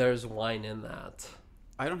mug, there's wine in that.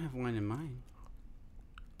 I don't have wine in mine.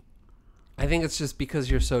 I think it's just because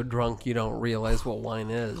you're so drunk you don't realize what wine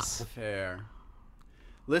is. Fair.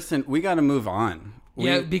 Listen, we got to move on.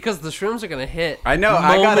 Yeah, because the shrooms are gonna hit. I know.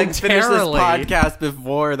 I got to finish this momentarily. podcast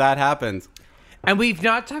before that happens. And we've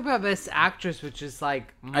not talked about Best Actress, which is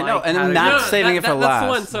like I know, and category. Matt's saving it for that's last. the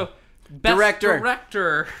one. So, best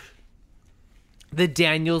director. The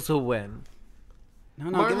Daniels will win. No,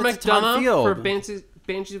 Martin give it to Todd McDonough Field. for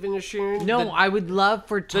Banshees of Inisherin. No, I would love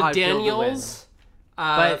for the Todd Field to win. Daniels.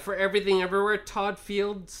 But- For Everything Everywhere, Todd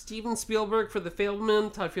Field, Steven Spielberg for The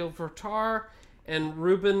Fabelman, Todd Field for Tar, and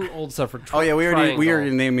Ruben Oldstuff for Oh yeah, we already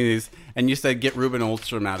Triangle. named these, and you said get Ruben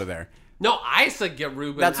Oldstrom out of there. No, I said get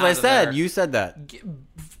Ruben. That's out what I of said. there. You said that.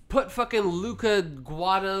 Put fucking Luca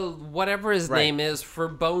Guada, whatever his Right. name is, for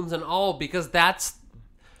Bones and All, because that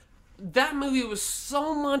movie was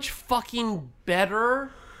so much fucking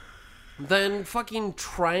better than fucking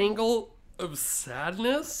Triangle of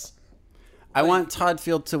Sadness. I want Todd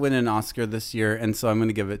Field to win an Oscar this year, and so I'm going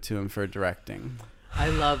to give it to him for directing. I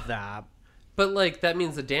love that. But like that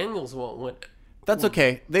means the Daniels won't win. That's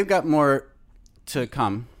okay. They've got more to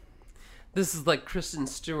come. This is like Kristen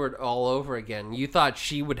Stewart all over again. You thought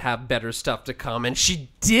she would have better stuff to come, and she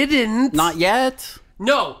didn't. Not yet.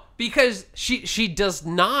 No, because she does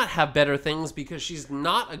not have better things because she's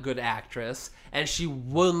not a good actress, and she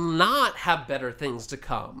will not have better things to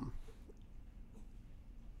come.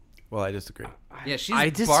 Well, I disagree. Yeah, she's I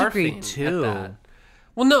disagree, barfing at too. that.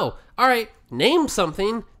 Well, no. All right, name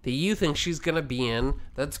something that you think she's gonna be in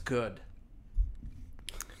that's good.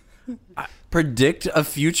 Predict a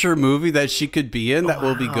future movie that she could be in that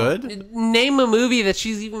will be good? Name a movie that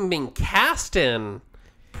she's even been cast in.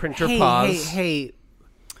 Printer pause. Hey.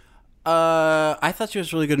 I thought she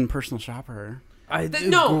was really good in Personal Shopper.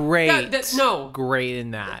 No, Great. no. Great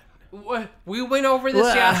in that. We went over this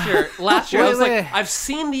last year. I was Wait. like, I've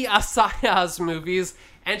seen the Asayas movies,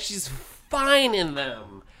 and she's fine in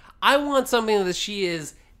them. I want something that she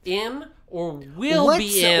is in or will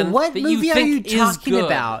be in. What that movie you are you think is talking good.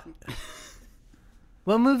 about?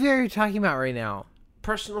 What movie are you talking about right now?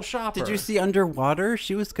 Personal Shopper. Did you see Underwater?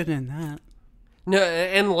 She was good in that. No,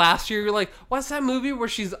 and last year you're like, what's that movie where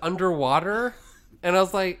she's underwater? And I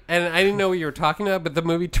was like, and I didn't know what you were talking about, but the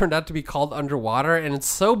movie turned out to be called Underwater, and it's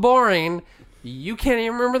so boring, you can't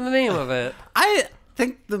even remember the name of it. I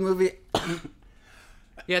think the movie...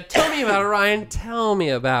 Yeah, tell me about it, Ryan. Tell me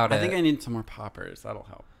about it. I think I need some more poppers. That'll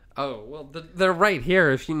help. Oh, well, they're right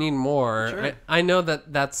here if you need more. Sure. I know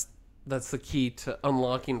that's the key to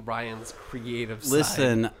unlocking Ryan's creative side.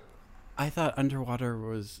 Listen, I thought Underwater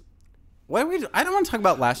was... I don't want to talk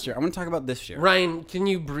about last year. I want to talk about this year. Ryan, can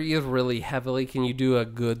you breathe really heavily? Can you do a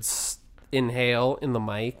good inhale in the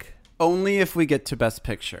mic? Only if we get to Best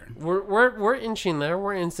Picture. We're inching there.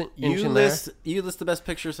 We're inching You there. list the best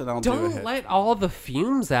pictures and I'll do Don't it. let all the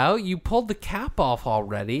fumes out. You pulled the cap off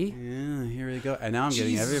already. Yeah, here we go. And now I'm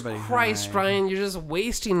getting Jesus everybody Christ, high. Ryan, you're just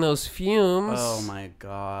wasting those fumes. Oh my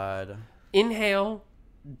god. Inhale.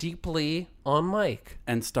 deeply on mic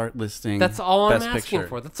and start listing. That's all I'm Best asking Picture.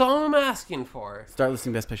 for. That's all I'm asking for. Start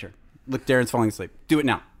listing Best Picture. Look, Darren's falling asleep. Do it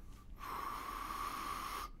now.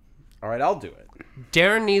 All right, I'll do it.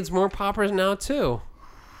 Darren needs more poppers now, too.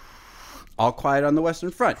 All Quiet on the Western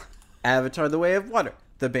Front. Avatar: The Way of Water.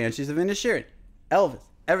 The Banshees of Inisherin. Elvis.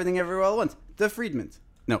 Everything Everywhere All at Once. The Freedmans.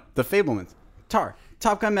 No, The Fablemans. Tar.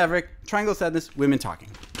 Top Gun Maverick. Triangle of Sadness. Women Talking.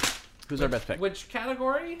 Who's our best pick? Which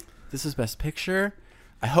category? This is Best Picture.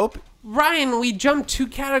 I hope. Ryan, we jumped 2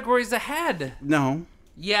 categories ahead. No.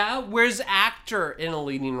 Yeah, where's actor in a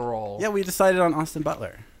leading role? Yeah, we decided on Austin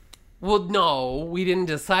Butler. Well, no, we didn't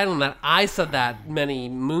decide on that. I said that many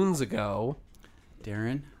moons ago.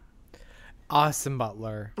 Darren. Austin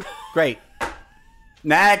Butler. Great.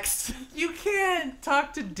 Next. You can't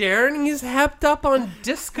talk to Darren. He's hepped up on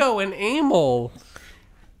disco and Amel.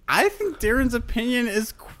 I think Darren's opinion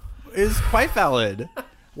is quite valid.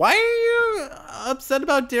 Why are you upset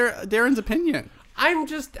about Darren's opinion? I'm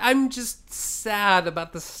just sad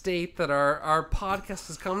about the state that our podcast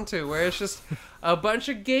has come to, where it's just a bunch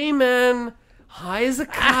of gay men high as a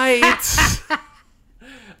kite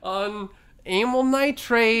on amyl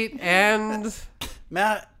nitrate and...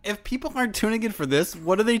 Matt, if people aren't tuning in for this,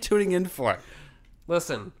 what are they tuning in for?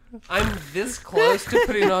 Listen, I'm this close to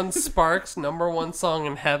putting on Sparks' #1 song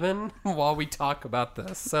in heaven while we talk about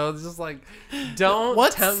this. So it's just like,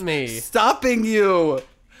 don't tempt me. Stopping you?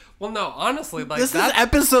 Well, no, honestly, like this is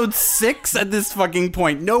episode 6 at this fucking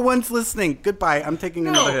point. No one's listening. Goodbye. I'm taking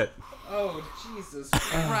another hit. Oh, Jesus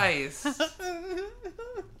Christ.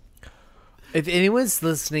 If anyone's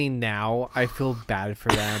listening now, I feel bad for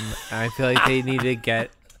them. And I feel like they need to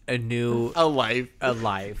get a life.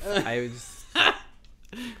 I was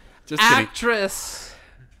just kidding. Actress.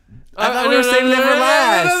 I thought we were saving it for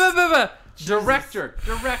last. Director.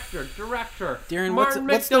 Darren, Martin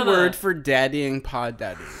what's the McDonagh. word for daddying Pod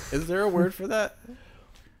Daddy? Is there a word for that?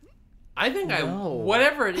 I think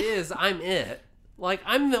whatever it is, I'm it. Like,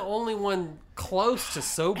 I'm the only one close to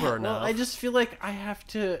sober now. Well, I just feel like I have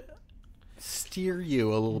to steer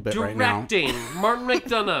you a little bit right now. Directing, Martin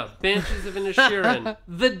McDonagh, Banshees of Inisherin,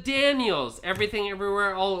 The Daniels, Everything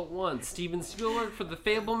Everywhere All at Once, Steven Spielberg for The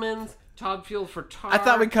Fablemans, Todd Field for Tar. I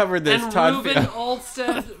thought we covered this. And Todd Ruben Field.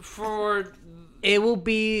 Olstead for It will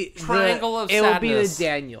be Triangle of It Sadness. will be the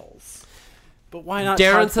Daniels. But why not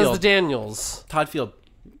Darren Todd says Field? The Daniels. Todd Field.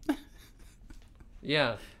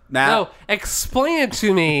 Yeah. Matt? No, explain it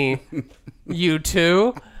to me, you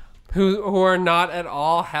two, who are not at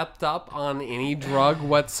all hepped up on any drug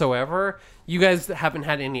whatsoever. You guys haven't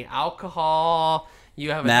had any alcohol.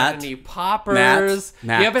 You haven't had any poppers.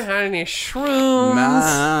 Matt. You haven't had any shrooms.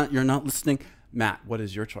 Matt, you're not listening. Matt, what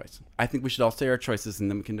is your choice? I think we should all say our choices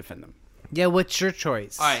and then we can defend them. Yeah, what's your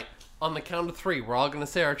choice? All right, on the count of 3, we're all going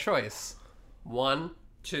to say our choice. 1,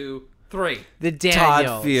 2, 3. The Daniels.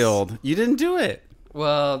 Todd Field. You didn't do it.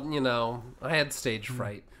 Well, you know, I had stage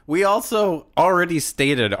fright. We also already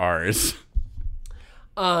stated ours.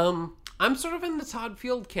 I'm sort of in the Todd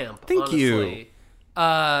Field camp, Thank honestly. you.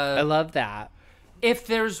 I love that. If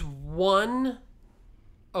there's one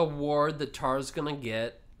award that Tar's gonna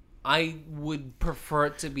get, I would prefer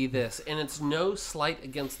it to be this. And it's no slight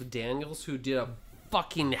against the Daniels, who did a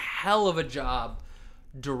fucking hell of a job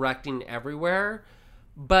directing everywhere.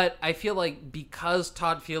 But I feel like because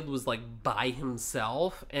Todd Field was like by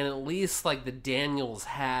himself, and at least like the Daniels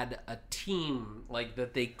had a team like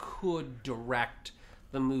that they could direct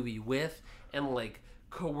the movie with, and like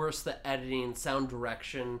coerce the editing, sound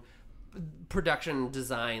direction, production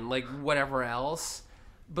design, like whatever else.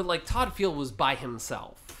 But like Todd Field was by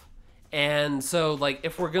himself. And so like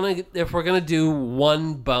if we're gonna do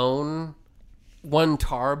one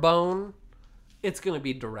Tar bone, it's gonna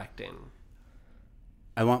be directing.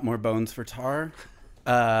 I want more bones for Tar.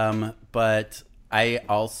 But I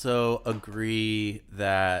also agree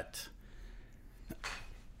that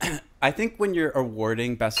I think when you're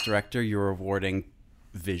awarding Best Director, you're awarding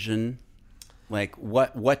vision. Like,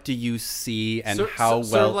 what do you see and how well...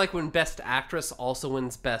 Sort of like when Best Actress also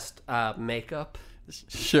wins Best Makeup.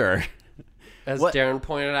 Sure. As Darren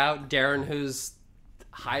pointed out. Darren, who's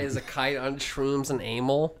high as a kite on shrooms and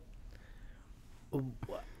amyl. Oh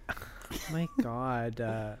my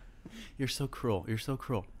God. You're so cruel. You're so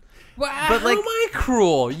cruel. Well, but how am I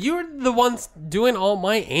cruel? You're the ones doing all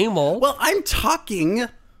my amyl. Well, I'm talking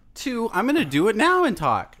to... I'm going to do it now and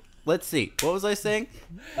talk. Let's see. What was I saying?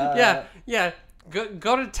 Yeah.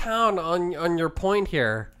 Go to town on your point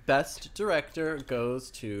here. Best Director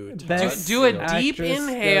goes to... Do a deep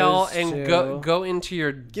inhale and go into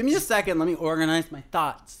your... Give me a second. Let me organize my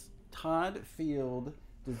thoughts. Todd Field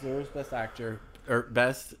deserves Best Actor... or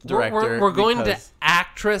Best Director. We're going to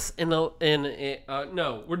actress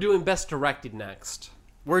no, we're doing best directed next.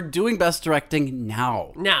 We're doing best directing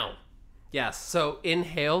now. Now. Yes. So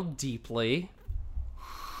inhale deeply.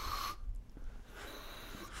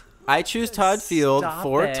 I choose Todd Field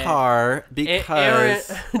for Tar because...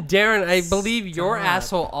 Darren, I believe your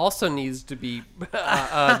asshole also needs to be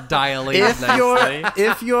dilated nicely.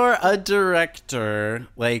 If you're a director,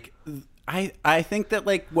 like, I think that,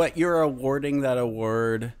 like, what you're awarding that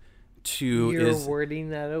award to You're awarding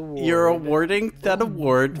that award. You're awarding that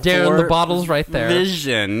award Darren, for the bottle's right there.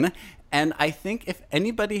 Vision. And I think if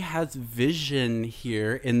anybody has vision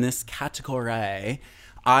here in this category...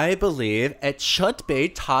 I believe it should be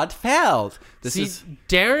Todd Field. This is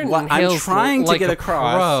Darren what I'm trying to get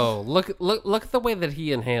across. Crow. Look at the way that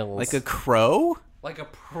he inhales. Like a crow? Like a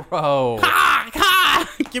pro.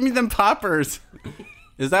 Give me them poppers.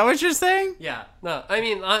 Is that what you're saying? Yeah. No, I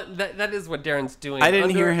mean that is what Darren's doing. I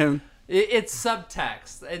didn't hear him. It's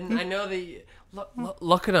subtext, and I know that.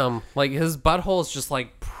 Look at him. Like his butthole is just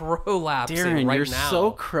like prolapsing Darren, right you're now.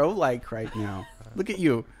 so crow-like right now. Look at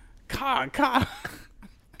you. Ka.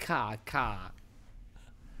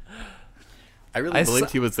 I really believed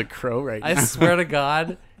he was a crow right now. I swear to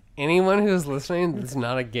God, anyone who's listening that's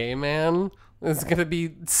not a gay man is going to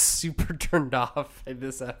be super turned off by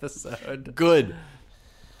this episode. Good.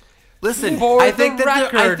 Listen, I think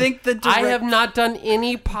I have not done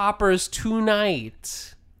any poppers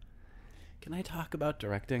tonight. Can I talk about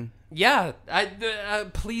directing? Yeah,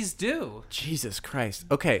 please do. Jesus Christ.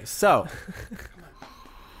 Okay, so.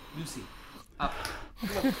 Lucy, up.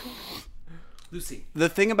 Lucy. The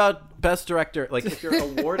thing about best director, like if you're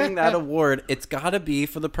awarding that award, it's got to be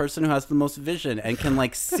for the person who has the most vision and can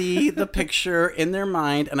like see the picture in their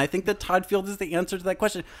mind. And I think that Todd Field is the answer to that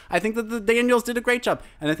question. I think that the Daniels did a great job,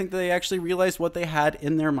 and I think that they actually realized what they had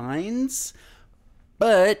in their minds.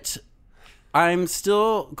 But I'm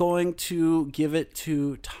still going to give it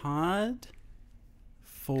to Todd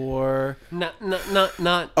for not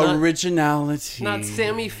originality. Not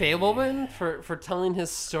Sammy Fableman for telling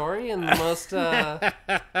his story in the most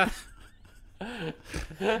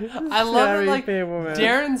I love it, like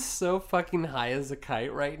Darren's so fucking high as a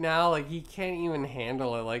kite right now, like he can't even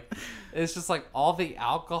handle it. Like it's just like all the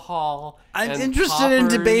alcohol. I'm interested in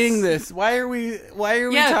debating this. Why are we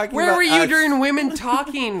talking where about were you us? during Women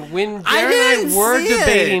Talking when Darren and I were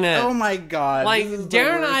debating it? Oh my god. Like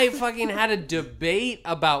Darren and I fucking had a debate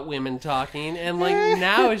about Women Talking, and like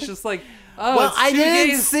now it's just like, oh, well, I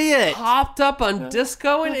didn't see it. Hopped up on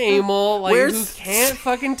Disco and Amel, like who can't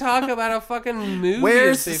fucking talk about a fucking movie.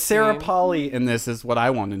 Where's Sarah Polley in this? Is what I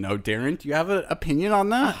want to know. Darren, do you have an opinion on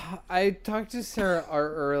that? I talked to Sarah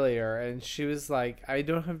earlier, and she was like, "I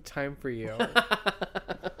don't have time for you."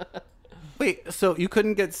 Wait, so you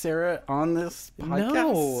couldn't get Sarah on this podcast?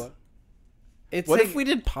 No. What if we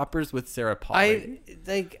did poppers with Sarah Polley?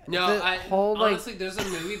 Honestly, there's a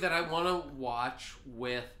movie that I want to watch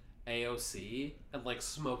with AOC and like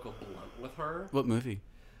smoke a blunt with her. What movie?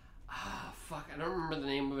 Fuck, I don't remember the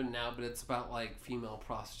name of it now, but it's about like female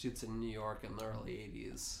prostitutes in New York in the early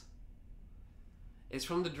 80s. It's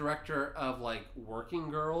from the director of like Working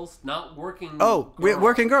Girls, not Working Girl.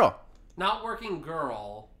 Working Girl. Not Working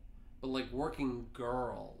Girl, but like Working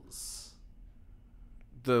Girls.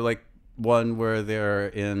 The like one where they're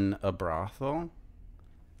in a brothel?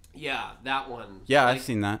 Yeah, that one. Yeah, like, I've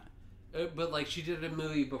seen that. But like she did a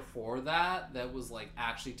movie before that was like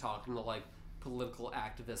actually talking to like political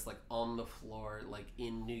activists like on the floor like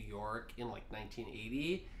in New York in like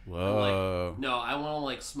 1980. Whoa. And, like, no, I want to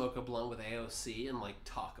like smoke a blunt with AOC and like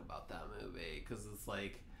talk about that movie because it's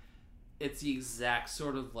like it's the exact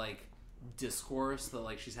sort of like discourse that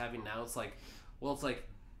like she's having now. It's like, well, it's like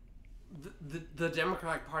the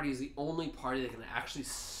Democratic Party is the only party that can actually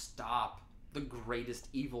stop the greatest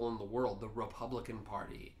evil in the world, the Republican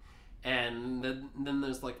Party. And then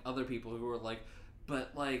there's like other people who are like,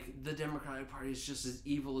 but like the Democratic Party is just as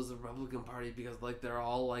evil as the Republican Party because like they're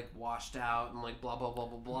all like washed out and like blah blah blah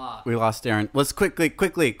blah blah. We lost Darren. Let's quickly.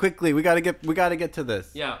 We gotta get to this.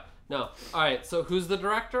 Yeah. No. All right. So who's the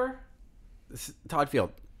director? Todd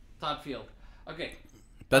Field. Todd Field. Okay.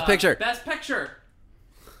 Best Picture. Best Picture.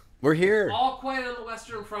 We're here. All Quiet on the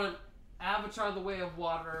Western Front. Avatar: The Way of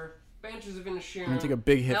Water. Banshees of Inisherin. I'm gonna take a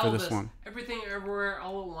big hit Elvis, for this one. Everything Everywhere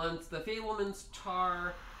All at Once, The Fabelmans,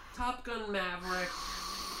 Tar, Top Gun Maverick,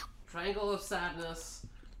 Triangle of Sadness,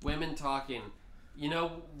 Women Talking. You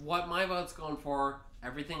know what my vote's going for?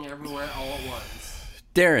 Everything Everywhere All at Once.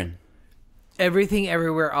 Darren. Everything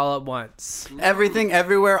Everywhere All at Once. Everything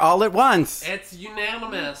Everywhere All at Once. It's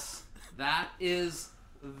unanimous. That is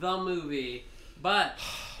the movie. But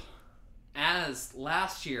as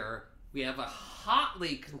last year, we have a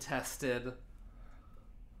hotly contested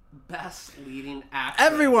Best Leading Actress.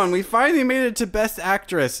 Everyone, we finally made it to Best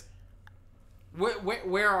Actress.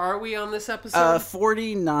 Where are we on this episode?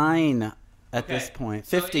 49 at this point.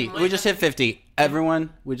 50. So we just hit 50.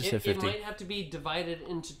 Everyone, we just hit 50. It might have to be divided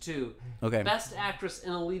into two. Okay. Best Actress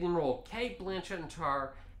in a Leading Role. Cate Blanchett in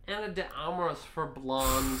Tar. Anna de Armas for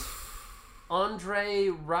Blonde. Andre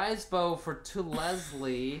Riseborough for To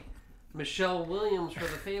Leslie. Michelle Williams for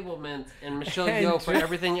The Fabelmans. And Michelle Yeoh for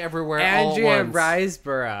Everything Everywhere All at Once. Andrea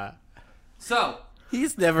Riseborough. So.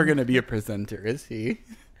 He's never going to be a presenter, is he?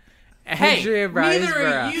 Hey, neither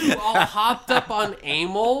are you all hopped up on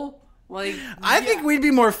Amel. Like, I think we'd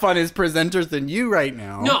be more fun as presenters than you right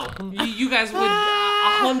now. No, you guys would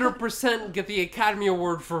 100% get the Academy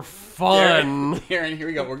Award for fun. Aaron, here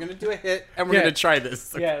we go. We're going to do a hit, and we're going to try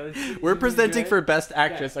this. Okay. Yeah, we're presenting for Best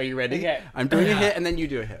Actress. Are you ready? Okay. I'm doing a hit, and then you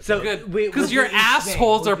do a hit. So good, because your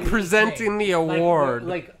assholes are presenting the award.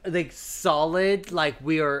 Like solid, like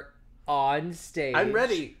we are on stage. I'm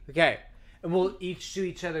ready. Okay. And we'll each do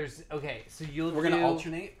each other's... Okay, so We're going to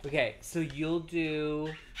alternate? Okay, so you'll do...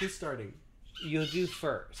 Who's starting? You'll do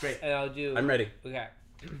first. Great. And I'll do... I'm ready. Okay.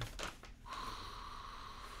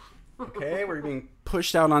 Okay, we're being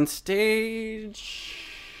pushed out on stage.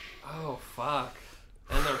 Oh, fuck.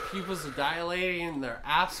 And their pupils are dilating, their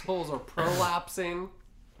assholes are prolapsing.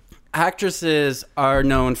 Actresses are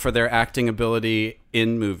known for their acting ability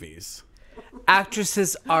in movies.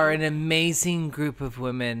 Actresses are an amazing group of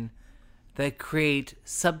women that create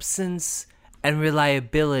substance and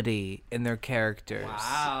reliability in their characters.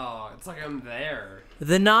 Wow, it's like I'm there.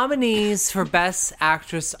 The nominees for Best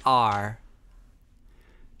Actress are...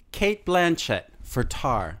 Cate Blanchett for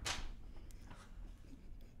Tar.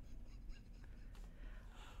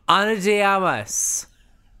 Ana de Armas,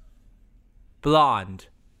 Blonde.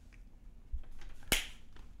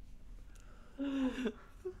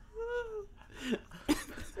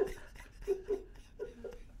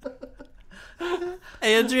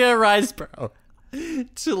 Andrea Riseborough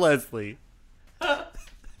to Leslie.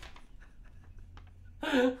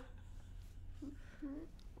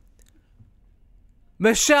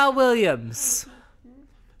 Michelle Williams,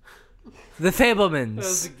 The Fabelmans. That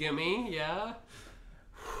was a gimme, yeah.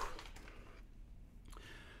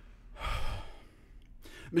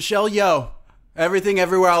 Michelle Yeoh, Everything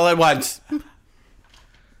Everywhere All at Once.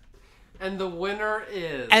 And the winner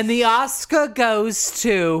is... And the Oscar goes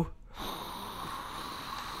to...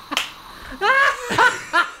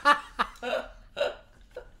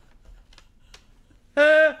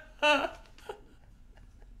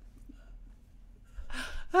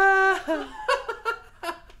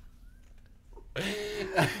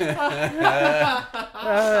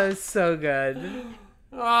 Oh, so good.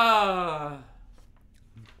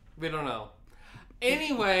 We don't know.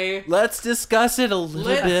 Anyway, let's discuss it a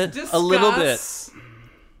little bit.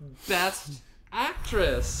 Best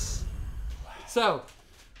Actress. So,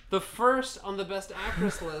 the first on the Best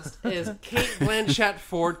Actress list is Cate Blanchett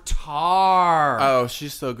for Tar. Oh,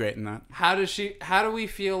 she's so great in that. How do we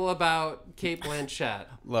feel about Cate Blanchett?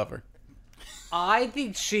 Love her. I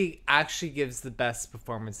think she actually gives the best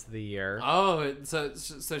performance of the year. Oh, so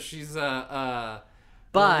she's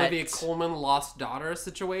but Olivia Colman lost daughter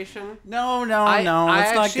situation? No.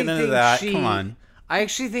 Let's not get into that. Come on. I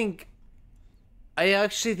actually think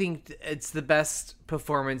it's the best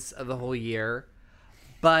performance of the whole year.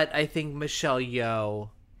 But I think Michelle Yeoh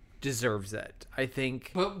deserves it. I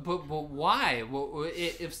think. But why? Well,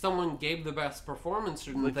 if someone gave the best performance,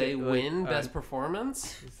 shouldn't they win best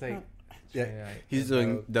performance? It's like, yeah, he's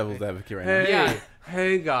doing devil's advocate right now. Yeah.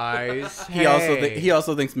 Hey guys. He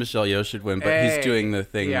also thinks Michelle Yeoh should win, but he's doing the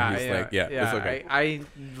thing. Where he's like, it's okay.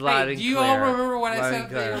 Do you all remember what I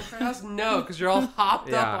said at the house? No, because you're all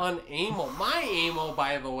hopped up on Amel. My Amel,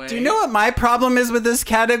 by the way. Do you know what my problem is with this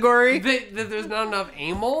category? There's not enough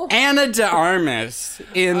Amel? Anna de Armas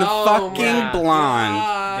in fucking Blonde.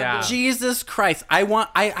 Yeah. Jesus Christ! I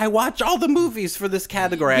watch all the movies for this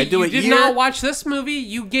category. I do it. You did not watch this movie.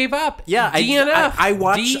 You gave up. Yeah, DNF. I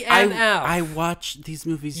watch. DNF. I watch these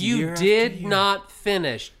movies. You did not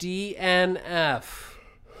finish. DNF.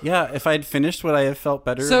 Yeah, if I'd finished, would I have felt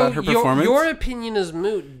better about her performance? Your opinion is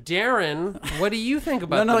moot. Darren, what do you think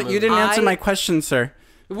about the movie? You didn't answer my question, sir.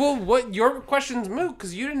 Well, what your question's moot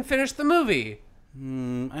because you didn't finish the movie. I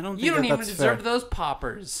don't think you don't even that's deserve fair. those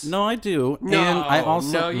poppers. No, I do. No, and I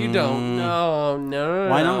also, no, you don't. No.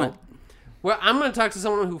 Why not? Well, I'm going to talk to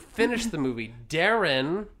someone who finished the movie.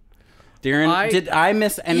 Darren, did I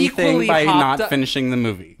miss anything by not finishing the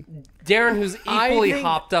movie? Darren, who's equally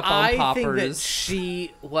hopped up on poppers. I think that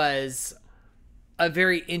she was a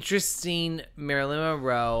very interesting Marilyn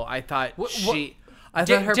Monroe. I thought I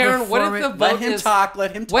thought her Darren, what if the vote let him talk.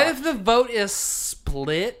 What if the vote is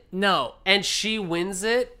split? No, and she wins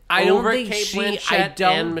it. I don't over think Kate she. Blanchett I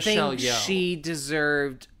don't and Michelle think Yeoh. she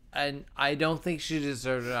deserved. I don't think she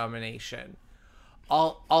deserved a nomination.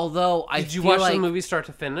 Although did you watch the movie start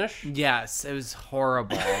to finish? Yes, it was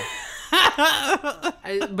horrible.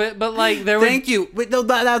 But like there was. Thank you. Wait, no,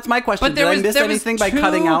 that's my question. But Did I miss anything by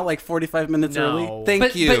cutting out like 45 minutes early?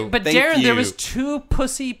 Thank you. But Darren, there was 2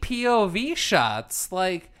 pussy POV shots.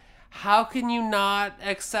 Like, how can you not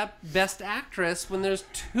accept Best Actress when there's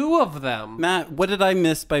 2 of them? Matt, what did I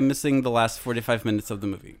miss by missing the last 45 minutes of the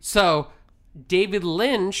movie? So, David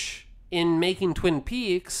Lynch, in making Twin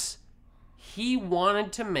Peaks, he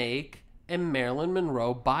wanted to make a Marilyn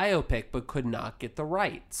Monroe biopic but could not get the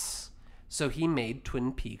rights. So he made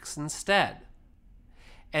Twin Peaks instead.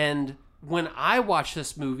 And when I watch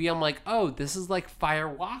this movie, I'm like, oh, this is like Fire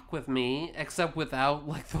Walk with Me, except without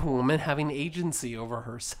like the woman having agency over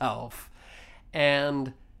herself.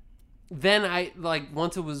 And then I, like,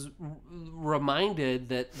 once it was reminded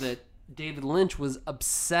that David Lynch was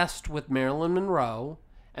obsessed with Marilyn Monroe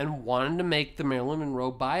and wanted to make the Marilyn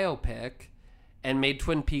Monroe biopic and made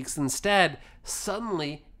Twin Peaks instead,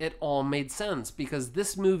 suddenly it all made sense, because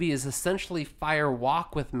this movie is essentially Fire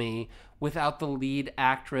Walk with Me without the lead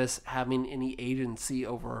actress having any agency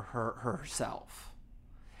over herself.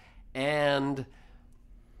 And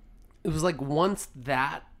it was like once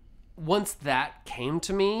that came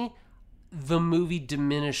to me, the movie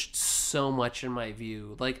diminished so much in my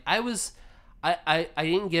view. Like I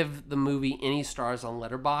didn't give the movie any stars on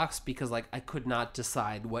Letterboxd because like I could not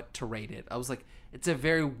decide what to rate it. I was like, it's a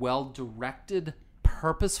very well directed,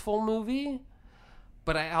 purposeful movie,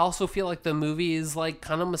 but I also feel like the movie is like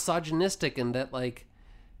kind of misogynistic in that like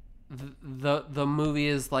the movie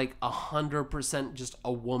is like 100% just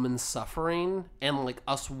a woman suffering and like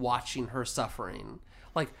us watching her suffering.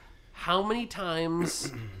 Like, how many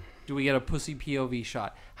times do we get a pussy POV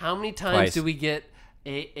shot? How many times do we get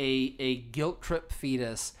a guilt trip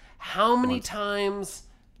fetus? How many times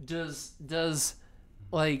does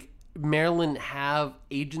like Marilyn have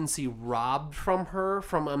agency robbed from her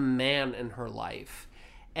from a man in her life?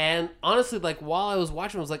 And honestly, like while I was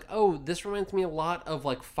watching, I was like, oh, this reminds me a lot of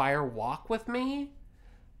like Fire Walk with Me,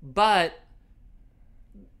 but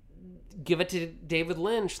give it to David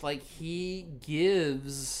Lynch. Like, he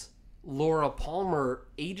gives Laura Palmer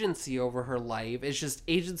agency over her life. It's just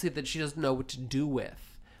agency that she doesn't know what to do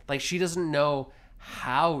with. Like, she doesn't know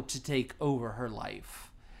how to take over her life.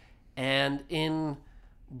 And in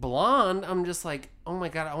Blonde, I'm just like, oh my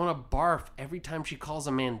God, I want to barf every time she calls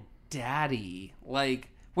a man daddy. Like,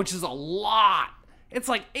 which is a lot. It's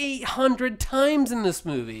like 800 times in this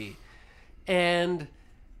movie. And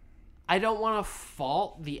I don't want to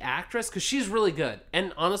fault the actress because she's really good.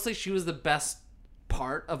 And honestly, she was the best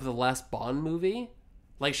part of the last Bond movie.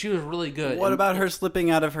 Like, she was really good. What about her slipping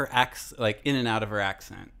out of her like in and out of her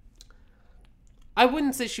accent? I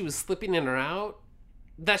wouldn't say she was slipping in or out.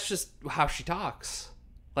 That's just how she talks.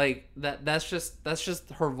 Like, that's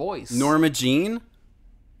just her voice. Norma Jean?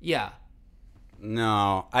 Yeah.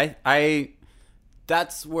 No, I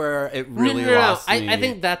that's where it really lost me. I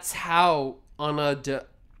think that's how Ana de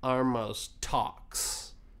Armas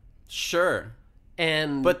talks. Sure.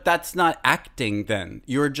 But that's not acting then.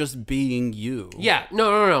 You're just being you. Yeah.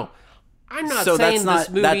 No. I'm not saying this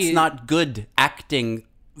movie... that's not good acting,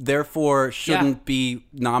 therefore shouldn't be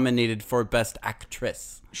nominated for Best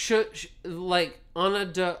Actress. Like, Ana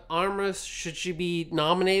de Armas, should she be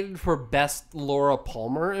nominated for Best Laura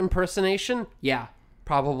Palmer impersonation? Yeah,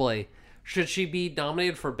 probably. Should she be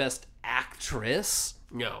nominated for Best Actress?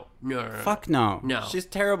 No. Fuck no. No. She's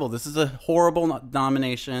terrible. This is a horrible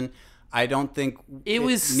nomination. I don't think it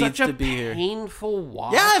was such a painful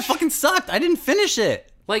watch. Yeah, it fucking sucked. I didn't finish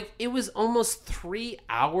it. Like, it was almost 3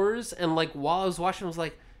 hours, and like while I was watching, I was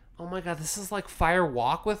like, oh my God, this is like Fire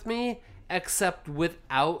Walk with Me, except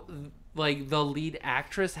without like the lead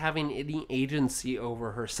actress having any agency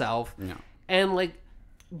over herself. No. And like,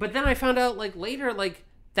 but then I found out like later, like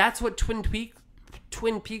that's what Twin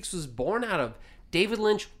Peaks was born out of. David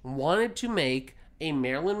Lynch wanted to make a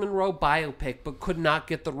Marilyn Monroe biopic but could not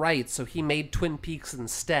get the rights, so he made Twin Peaks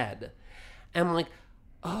instead. And I'm like,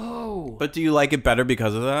 oh. But do you like it better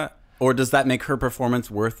because of that? Or does that make her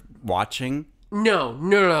performance worth watching?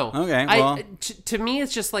 No. Okay, well. To me,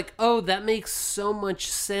 it's just like, oh, that makes so much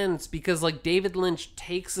sense because, like, David Lynch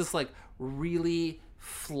takes this, like, really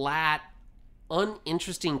flat,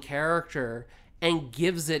 uninteresting character and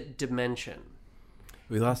gives it dimension.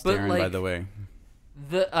 We lost Darren, like, by the way.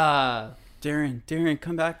 Darren,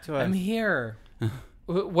 come back to us. I'm here.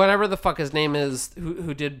 whatever the fuck his name is,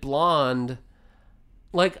 who did Blonde.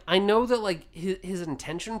 Like, I know that, like, his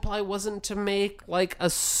intention probably wasn't to make, like, a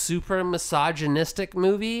super misogynistic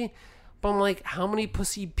movie, but I'm like, how many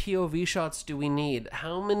pussy POV shots do we need?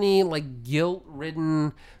 How many, like,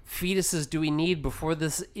 guilt-ridden fetuses do we need before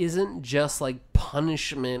this isn't just, like,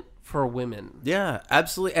 punishment for women? Yeah,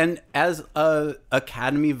 absolutely. And as a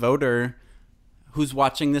Academy voter who's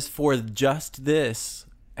watching this for just this,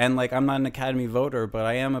 and, like, I'm not an Academy voter, but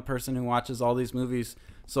I am a person who watches all these movies,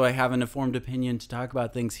 so I have an informed opinion to talk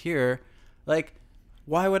about things here. Like,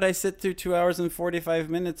 why would I sit through 2 hours and 45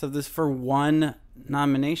 minutes of this for one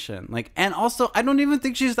nomination? Like, and also, I don't even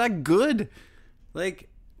think she's that good. Like,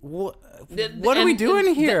 what are we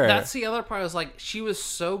doing here? That's the other part. I was like, she was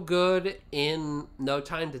so good in No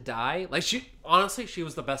Time to Die. Like, she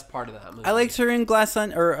was the best part of that movie. I liked her in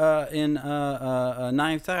in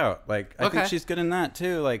Knives Out. Like, I think she's good in that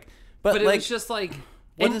too. Like, but it like, was just like,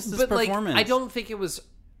 what is this performance? Like, I don't think it was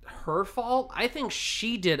her fault. I think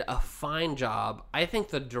she did a fine job. I think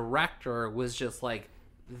the director was just like,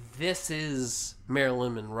 this is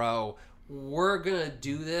Marilyn Monroe. We're gonna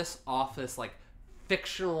do this off this like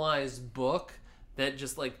fictionalized book that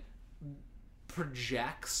just like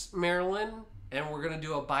projects Marilyn, and we're gonna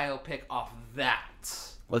do a biopic off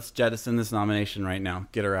that. Let's jettison this nomination right now.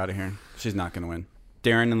 Get her out of here. She's not gonna win.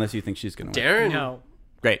 Darren, unless you think she's gonna win. Darren, no.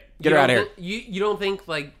 Great, get her out of here. You don't think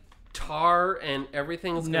like Tar and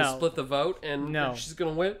everything is going to split the vote and she's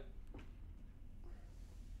going to win?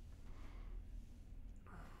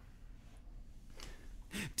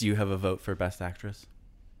 Do you have a vote for Best Actress?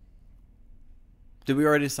 Did we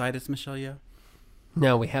already decide it's Michelle Yeoh?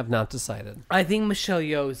 No, we have not decided. I think Michelle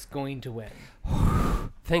Yeoh is going to win.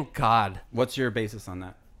 Thank God. What's your basis on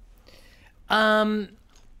that?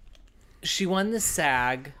 She won the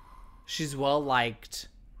SAG. She's well liked.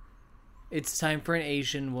 It's time for an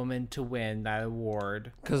Asian woman to win that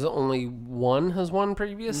award. Because only one has won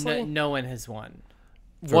previously? No one has won.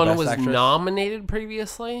 One was nominated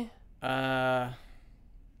previously? No.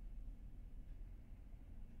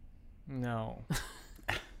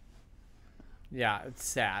 Yeah, it's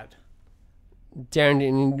sad. Darren, do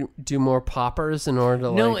you need to do more poppers in order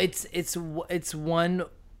to No, it's one,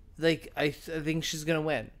 like, I think she's going to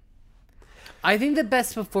win. I think the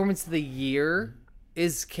best performance of the year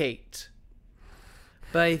is Kate.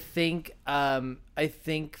 But I think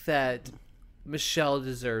that Michelle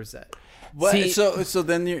deserves it. What? So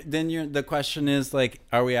then the question is, like,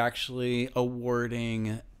 are we actually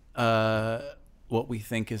awarding what we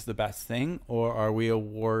think is the best thing, or are we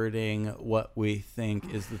awarding what we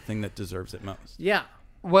think is the thing that deserves it most? Yeah.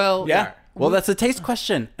 Well, yeah. Well, that's a taste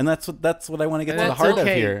question, and that's what I want to get to the heart of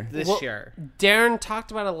here. This year, Darren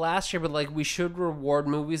talked about it last year, but like, we should reward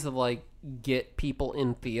movies that like get people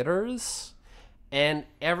in theaters. And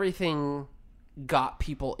everything got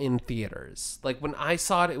people in theaters. Like, when I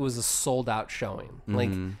saw it, it was a sold-out showing.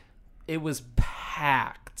 Like, it was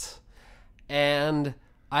packed. And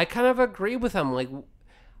I kind of agree with him. Like,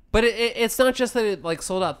 but it's not just that it, like,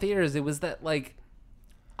 sold out theaters. It was that, like,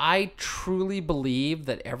 I truly believe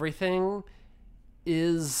that everything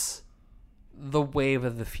is the wave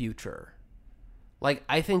of the future. Like,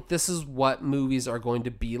 I think this is what movies are going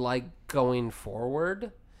to be like going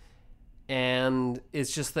forward. And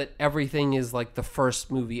it's just that everything is like the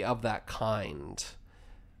first movie of that kind.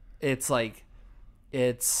 It's like,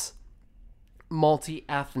 it's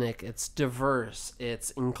multi-ethnic, it's diverse,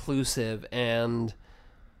 it's inclusive, and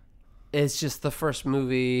it's just the first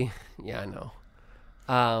movie, yeah, I know,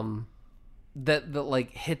 that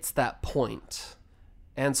like hits that point.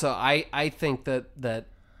 And so I think that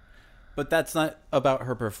But that's not about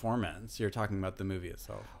her performance. You're talking about the movie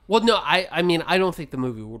itself. Well, no, I mean, I don't think the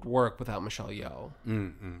movie would work without Michelle Yeoh.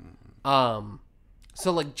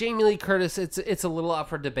 So like Jamie Lee Curtis, it's a little up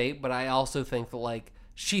for debate, but I also think that like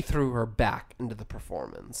she threw her back into the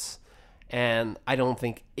performance, and I don't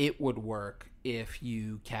think it would work if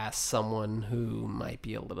you cast someone who might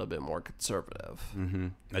be a little bit more conservative. Mm-hmm.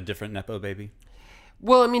 A different Nepo baby.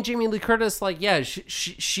 Well, I mean, Jamie Lee Curtis, like, yeah,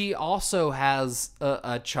 she also has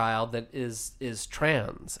a child that is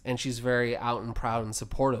trans, and she's very out and proud and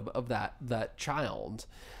supportive of that child.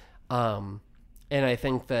 And I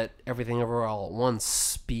think that Everything Everywhere All at Once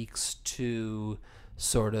speaks to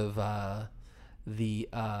sort of the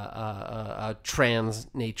trans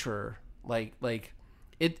nature, like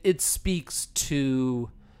it speaks to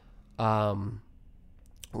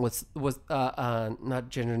what's not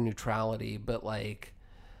gender neutrality, but like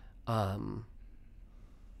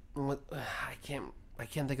what I can't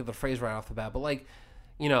think of the phrase right off the bat, but like,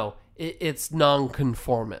 you know, it's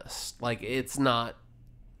nonconformist. Like, it's not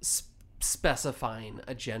specifying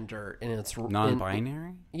a gender in its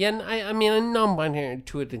non-binary. I mean non-binary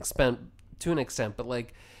to an extent, but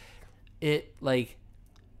like it like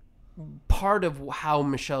part of how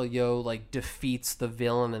Michelle Yeoh like defeats the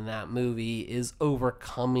villain in that movie is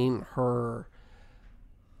overcoming her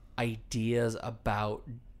ideas about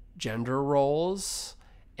gender roles,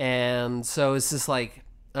 and so it's just like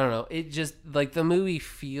I don't know, it just like the movie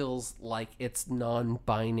feels like it's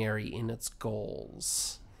non-binary in its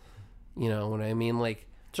goals. You know what I mean? Like,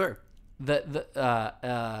 sure.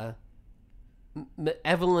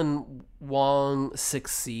 Evelyn Wong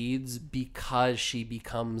succeeds because she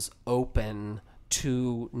becomes open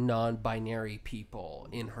to non-binary people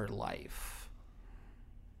in her life.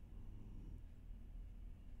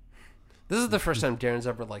 This is the first time Darren's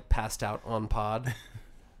ever like passed out on pod.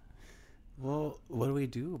 Well, what do we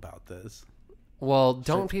do about this? Well,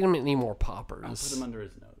 don't feed him any more poppers. I'll put him under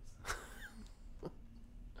his nose.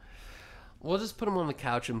 We'll just put him on the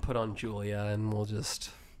couch and put on Julia, and we'll just...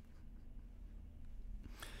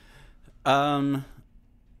 So,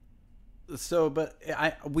 but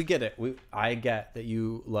we get it. I get that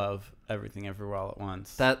you love Everything Everywhere All at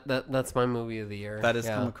Once. That's my movie of the year. That has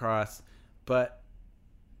come across. But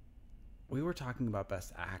we were talking about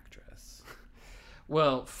Best Actress.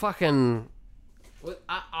 Well, fucking...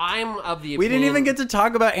 I'm of the opinion... We didn't even get to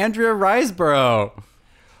talk about Andrea Riseborough.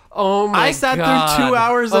 Oh my god. I sat through 2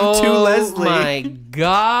 hours of To Leslie. Oh my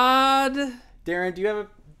god. Darren, do you have a...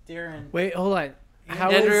 Darren. Wait, hold on.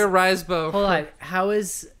 Andrea Riseborough. Hold on. How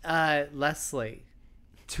is Leslie?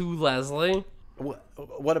 To Leslie?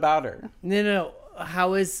 What about her? No.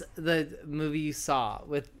 How is the movie you saw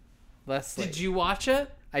with Leslie? Did you watch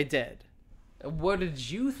it? I did. What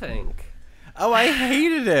did you think? Oh, I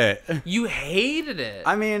hated it. You hated it.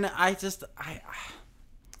 I mean, how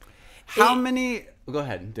many... Go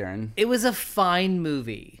ahead, Darren. It was a fine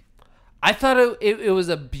movie. I thought it was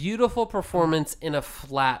a beautiful performance in a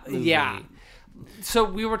flat movie. Yeah. So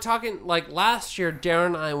we were talking, like, last year, Darren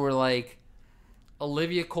and I were like,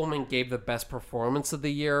 Olivia Colman gave the best performance of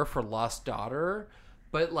the year for Lost Daughter,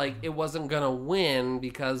 but, like, it wasn't going to win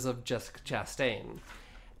because of Jessica Chastain.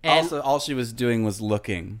 And also, all she was doing was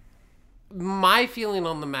looking. My feeling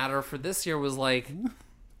on the matter for this year was, like...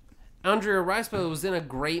 Andrea Riseborough was in a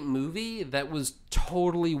great movie that was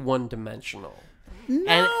totally one-dimensional.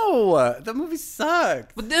 No, the movie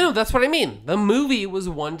sucked. But no, that's what I mean. The movie was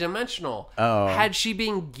one-dimensional. Oh. Had she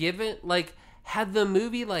been given, like, had the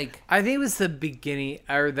movie, like... I think it was the beginning,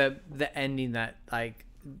 or the ending that, like,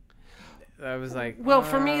 I was like... Well,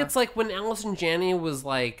 for me, it's like when Allison Janney was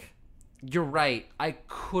like, you're right, I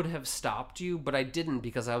could have stopped you, but I didn't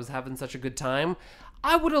because I was having such a good time.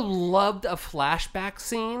 I would have loved a flashback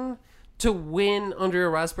scene to when Andrea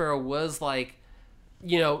Riseborough was like,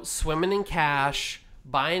 you know, swimming in cash,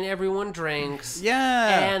 buying everyone drinks.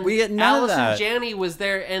 Yeah, and we get none of that. Allison Janney was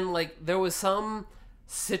there, and like there was some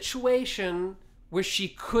situation where she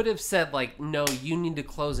could have said like, no, you need to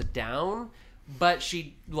close it down, but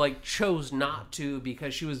she like chose not to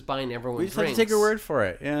because she was buying everyone drinks. We just have to take her word for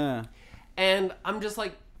it. Yeah. And I'm just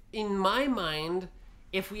like, in my mind,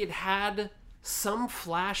 if we had some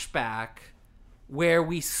flashback where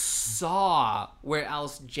we saw where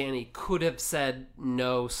Allison Janney could have said,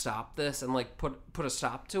 no, stop this, and like put a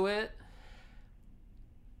stop to it,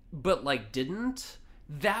 but like didn't,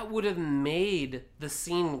 that would have made the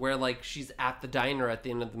scene where like she's at the diner at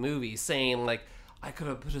the end of the movie saying like, I could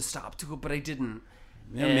have put a stop to it, but I didn't.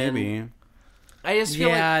 Yeah, and maybe. I just feel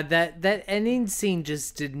like... that ending scene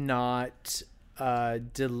just did not...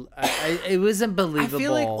 it wasn't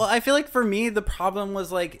believable. I feel like for me the problem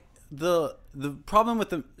was like the problem with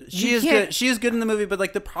the she is good in the movie, but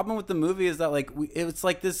like the problem with the movie is that like it's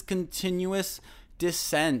like this continuous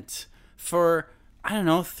descent for I don't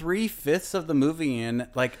know 3/5 of the movie, and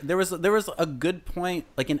like there was a good point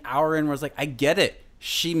like an hour in where I was like, I get it,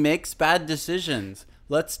 she makes bad decisions,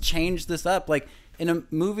 let's change this up. Like in a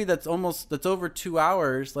movie that's over 2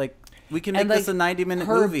 hours, like we can make this a 90-minute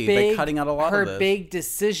movie by cutting out a lot of this. Her big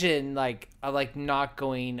decision, like not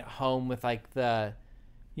going home with like the,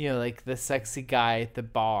 you know, like the sexy guy at the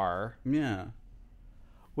bar. Yeah.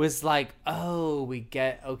 Was like, oh, we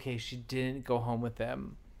get, okay, she didn't go home with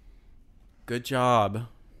him. Good job.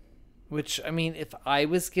 Which, I mean, if I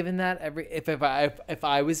was given that if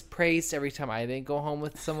I was praised every time I didn't go home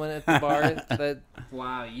with someone at the bar, that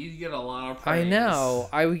wow, you get a lot of praise. I know.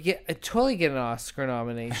 I'd totally get an Oscar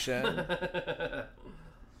nomination.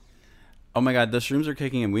 Oh my god, the shrooms are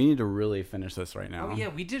kicking in. We need to really finish this right now. Oh yeah,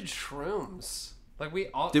 we did shrooms. Like we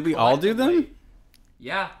all did. We all do them?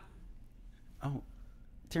 Yeah. Oh,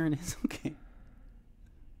 Darren is okay.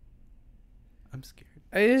 I'm scared.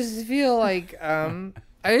 I just feel like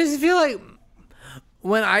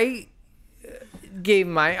when I gave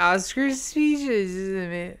my Oscar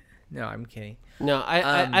speech, no, I'm kidding. No,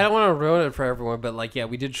 I don't want to ruin it for everyone, but like, yeah,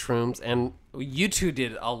 we did shrooms, and you two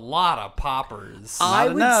did a lot of poppers. I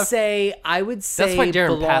would say that's why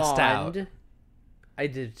Darren blonde. passed out. I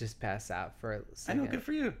did just pass out for a second. I know, good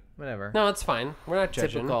for you. Whatever. No, it's fine. We're not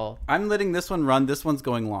judging. Typical. I'm letting this one run. This one's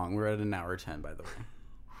going long. We're at an hour 10, by the way.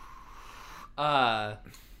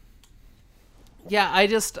 Yeah, I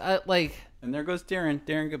just like. And there goes Darren.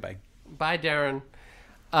 Darren, goodbye. Bye, Darren.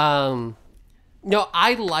 No,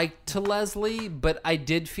 I liked Leslie, but I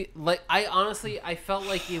did feel like I felt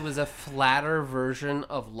like it was a flatter version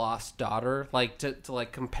of Lost Daughter, like to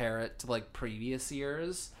like compare it to like previous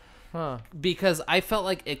years. Huh. Because I felt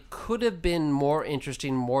like it could have been more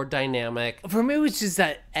interesting, more dynamic. For me, it was just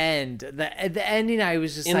that end. The ending, I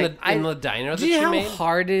was just in the diner that do you know she how made?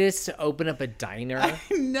 hard it is to open up a diner?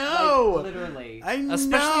 No! Like, literally. I know!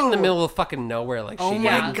 Especially in the middle of fucking nowhere like Oh she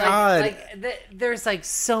my did. God. There's like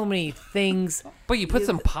so many things. But you put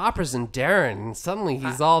some poppers in Darren, and suddenly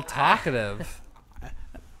he's all talkative.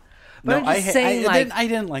 But I'm just saying, I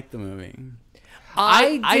didn't like the movie.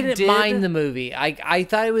 I didn't mind the movie. I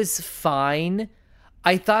thought it was fine.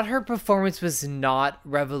 I thought her performance was not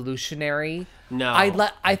revolutionary. No.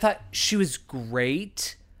 I thought she was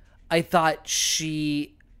great. I thought she's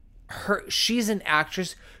an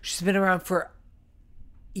actress. She's been around for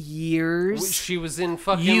years. She was in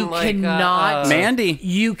fucking Mandy.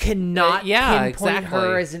 You cannot pinpoint exactly.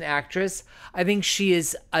 her as an actress. I think she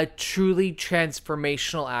is a truly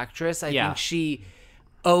transformational actress. I think she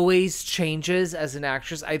always changes as an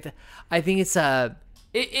actress. I think it's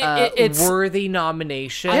it's worthy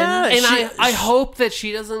nomination. Yeah, and I hope that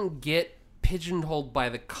she doesn't get pigeonholed by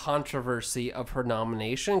the controversy of her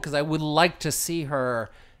nomination, because I would like to see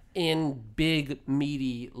her in big,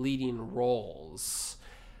 meaty leading roles.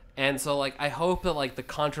 And so, like, I hope that like the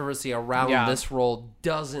controversy around this role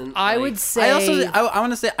doesn't. I would say. I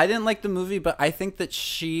want to say I didn't like the movie, but I think that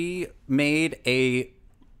she made a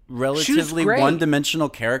relatively one-dimensional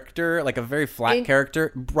character, like a very flat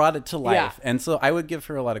character, brought it to life, and so I would give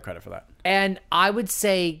her a lot of credit for that. And I would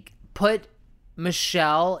say put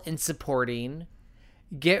Michelle in supporting,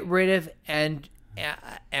 get rid of Anna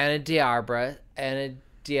Diarra.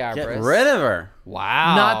 Get rid of her.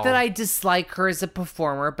 Wow. Not that I dislike her as a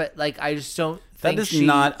performer, but like I just don't think that is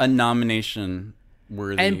not a nomination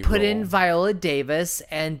worthy. And put role. in Viola Davis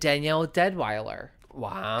and Danielle Deadwyler.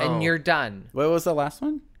 Wow. And you're done. What was the last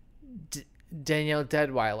one? Danielle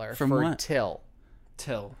Deadwyler From for what? Till.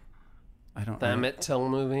 I don't The know. Emmett Till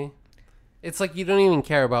movie. It's like you don't even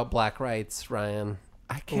care about black rights, Ryan.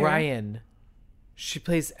 I can't. Ryan. She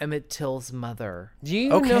plays Emmett Till's mother. Do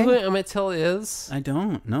you even know who Emmett Till is? I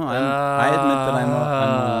don't. No, I admit that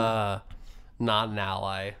I'm not an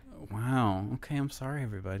ally. Wow. Okay, I'm sorry,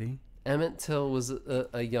 everybody. Emmett Till was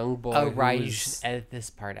a young boy. Oh, right. You should edit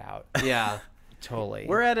this part out. Yeah. Totally.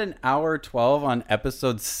 We're at an hour 12 on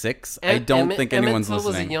episode 6. I don't think anyone's Emmett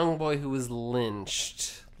Till listening. was a young boy who was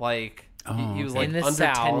lynched. Like, he was like In the under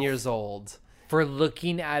South. 10 years old. For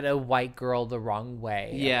looking at a white girl the wrong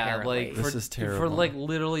way. Yeah, apparently. like This is terrible. for like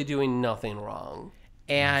literally doing nothing wrong.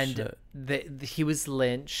 And he was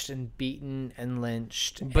lynched and beaten and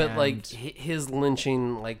lynched. But and, like his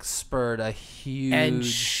lynching like spurred a huge and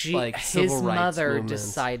civil his rights mother movement.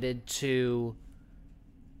 decided to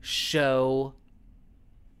show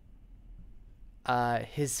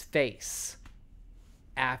his face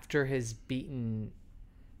after his beaten.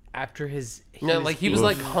 After his he was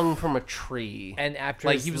like hung from a tree, and after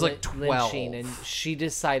like his he was like 12, lynching, and she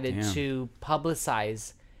decided to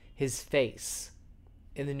publicize his face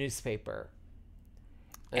in the newspaper,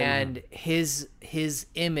 and his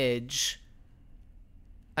image,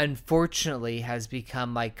 unfortunately, has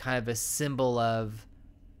become like kind of a symbol of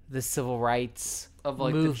the civil rights of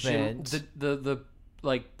like movement, the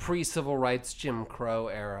like pre-civil rights Jim Crow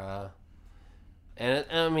era. And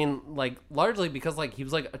I mean, like, largely because, like, he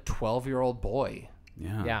was, like, a 12-year-old boy.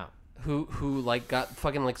 Yeah. Who like, got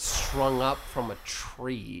fucking, like, strung up from a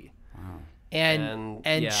tree. Wow.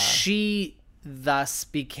 And she thus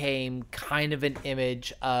became kind of an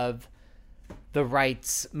image of the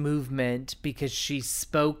rights movement because she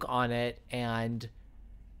spoke on it. And,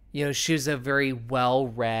 you know, she was a very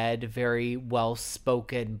well-read, very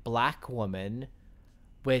well-spoken black woman,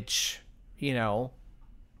 which, you know,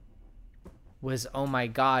 was, oh my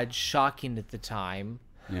God, shocking at the time.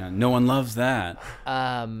 Yeah, no one loves that.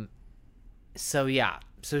 So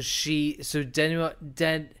Danielle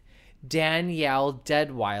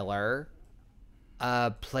Deadwyler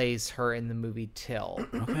plays her in the movie Till.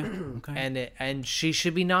 Okay. And she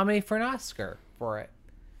should be nominated for an Oscar for it.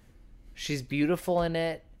 She's beautiful in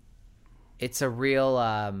it. It's a real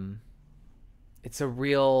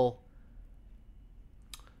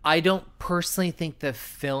I don't personally think the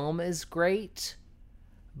film is great,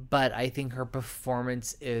 but I think her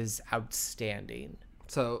performance is outstanding.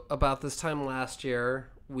 So about this time last year,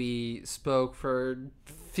 we spoke for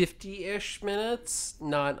 50-ish minutes,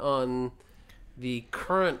 not on the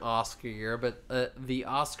current Oscar year, but the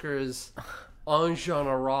Oscars en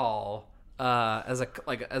general as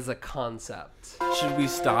a concept. Should we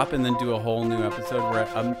stop and then do a whole new episode? We're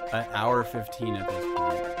at an hour 15 at this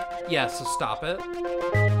point. Yeah, so stop it.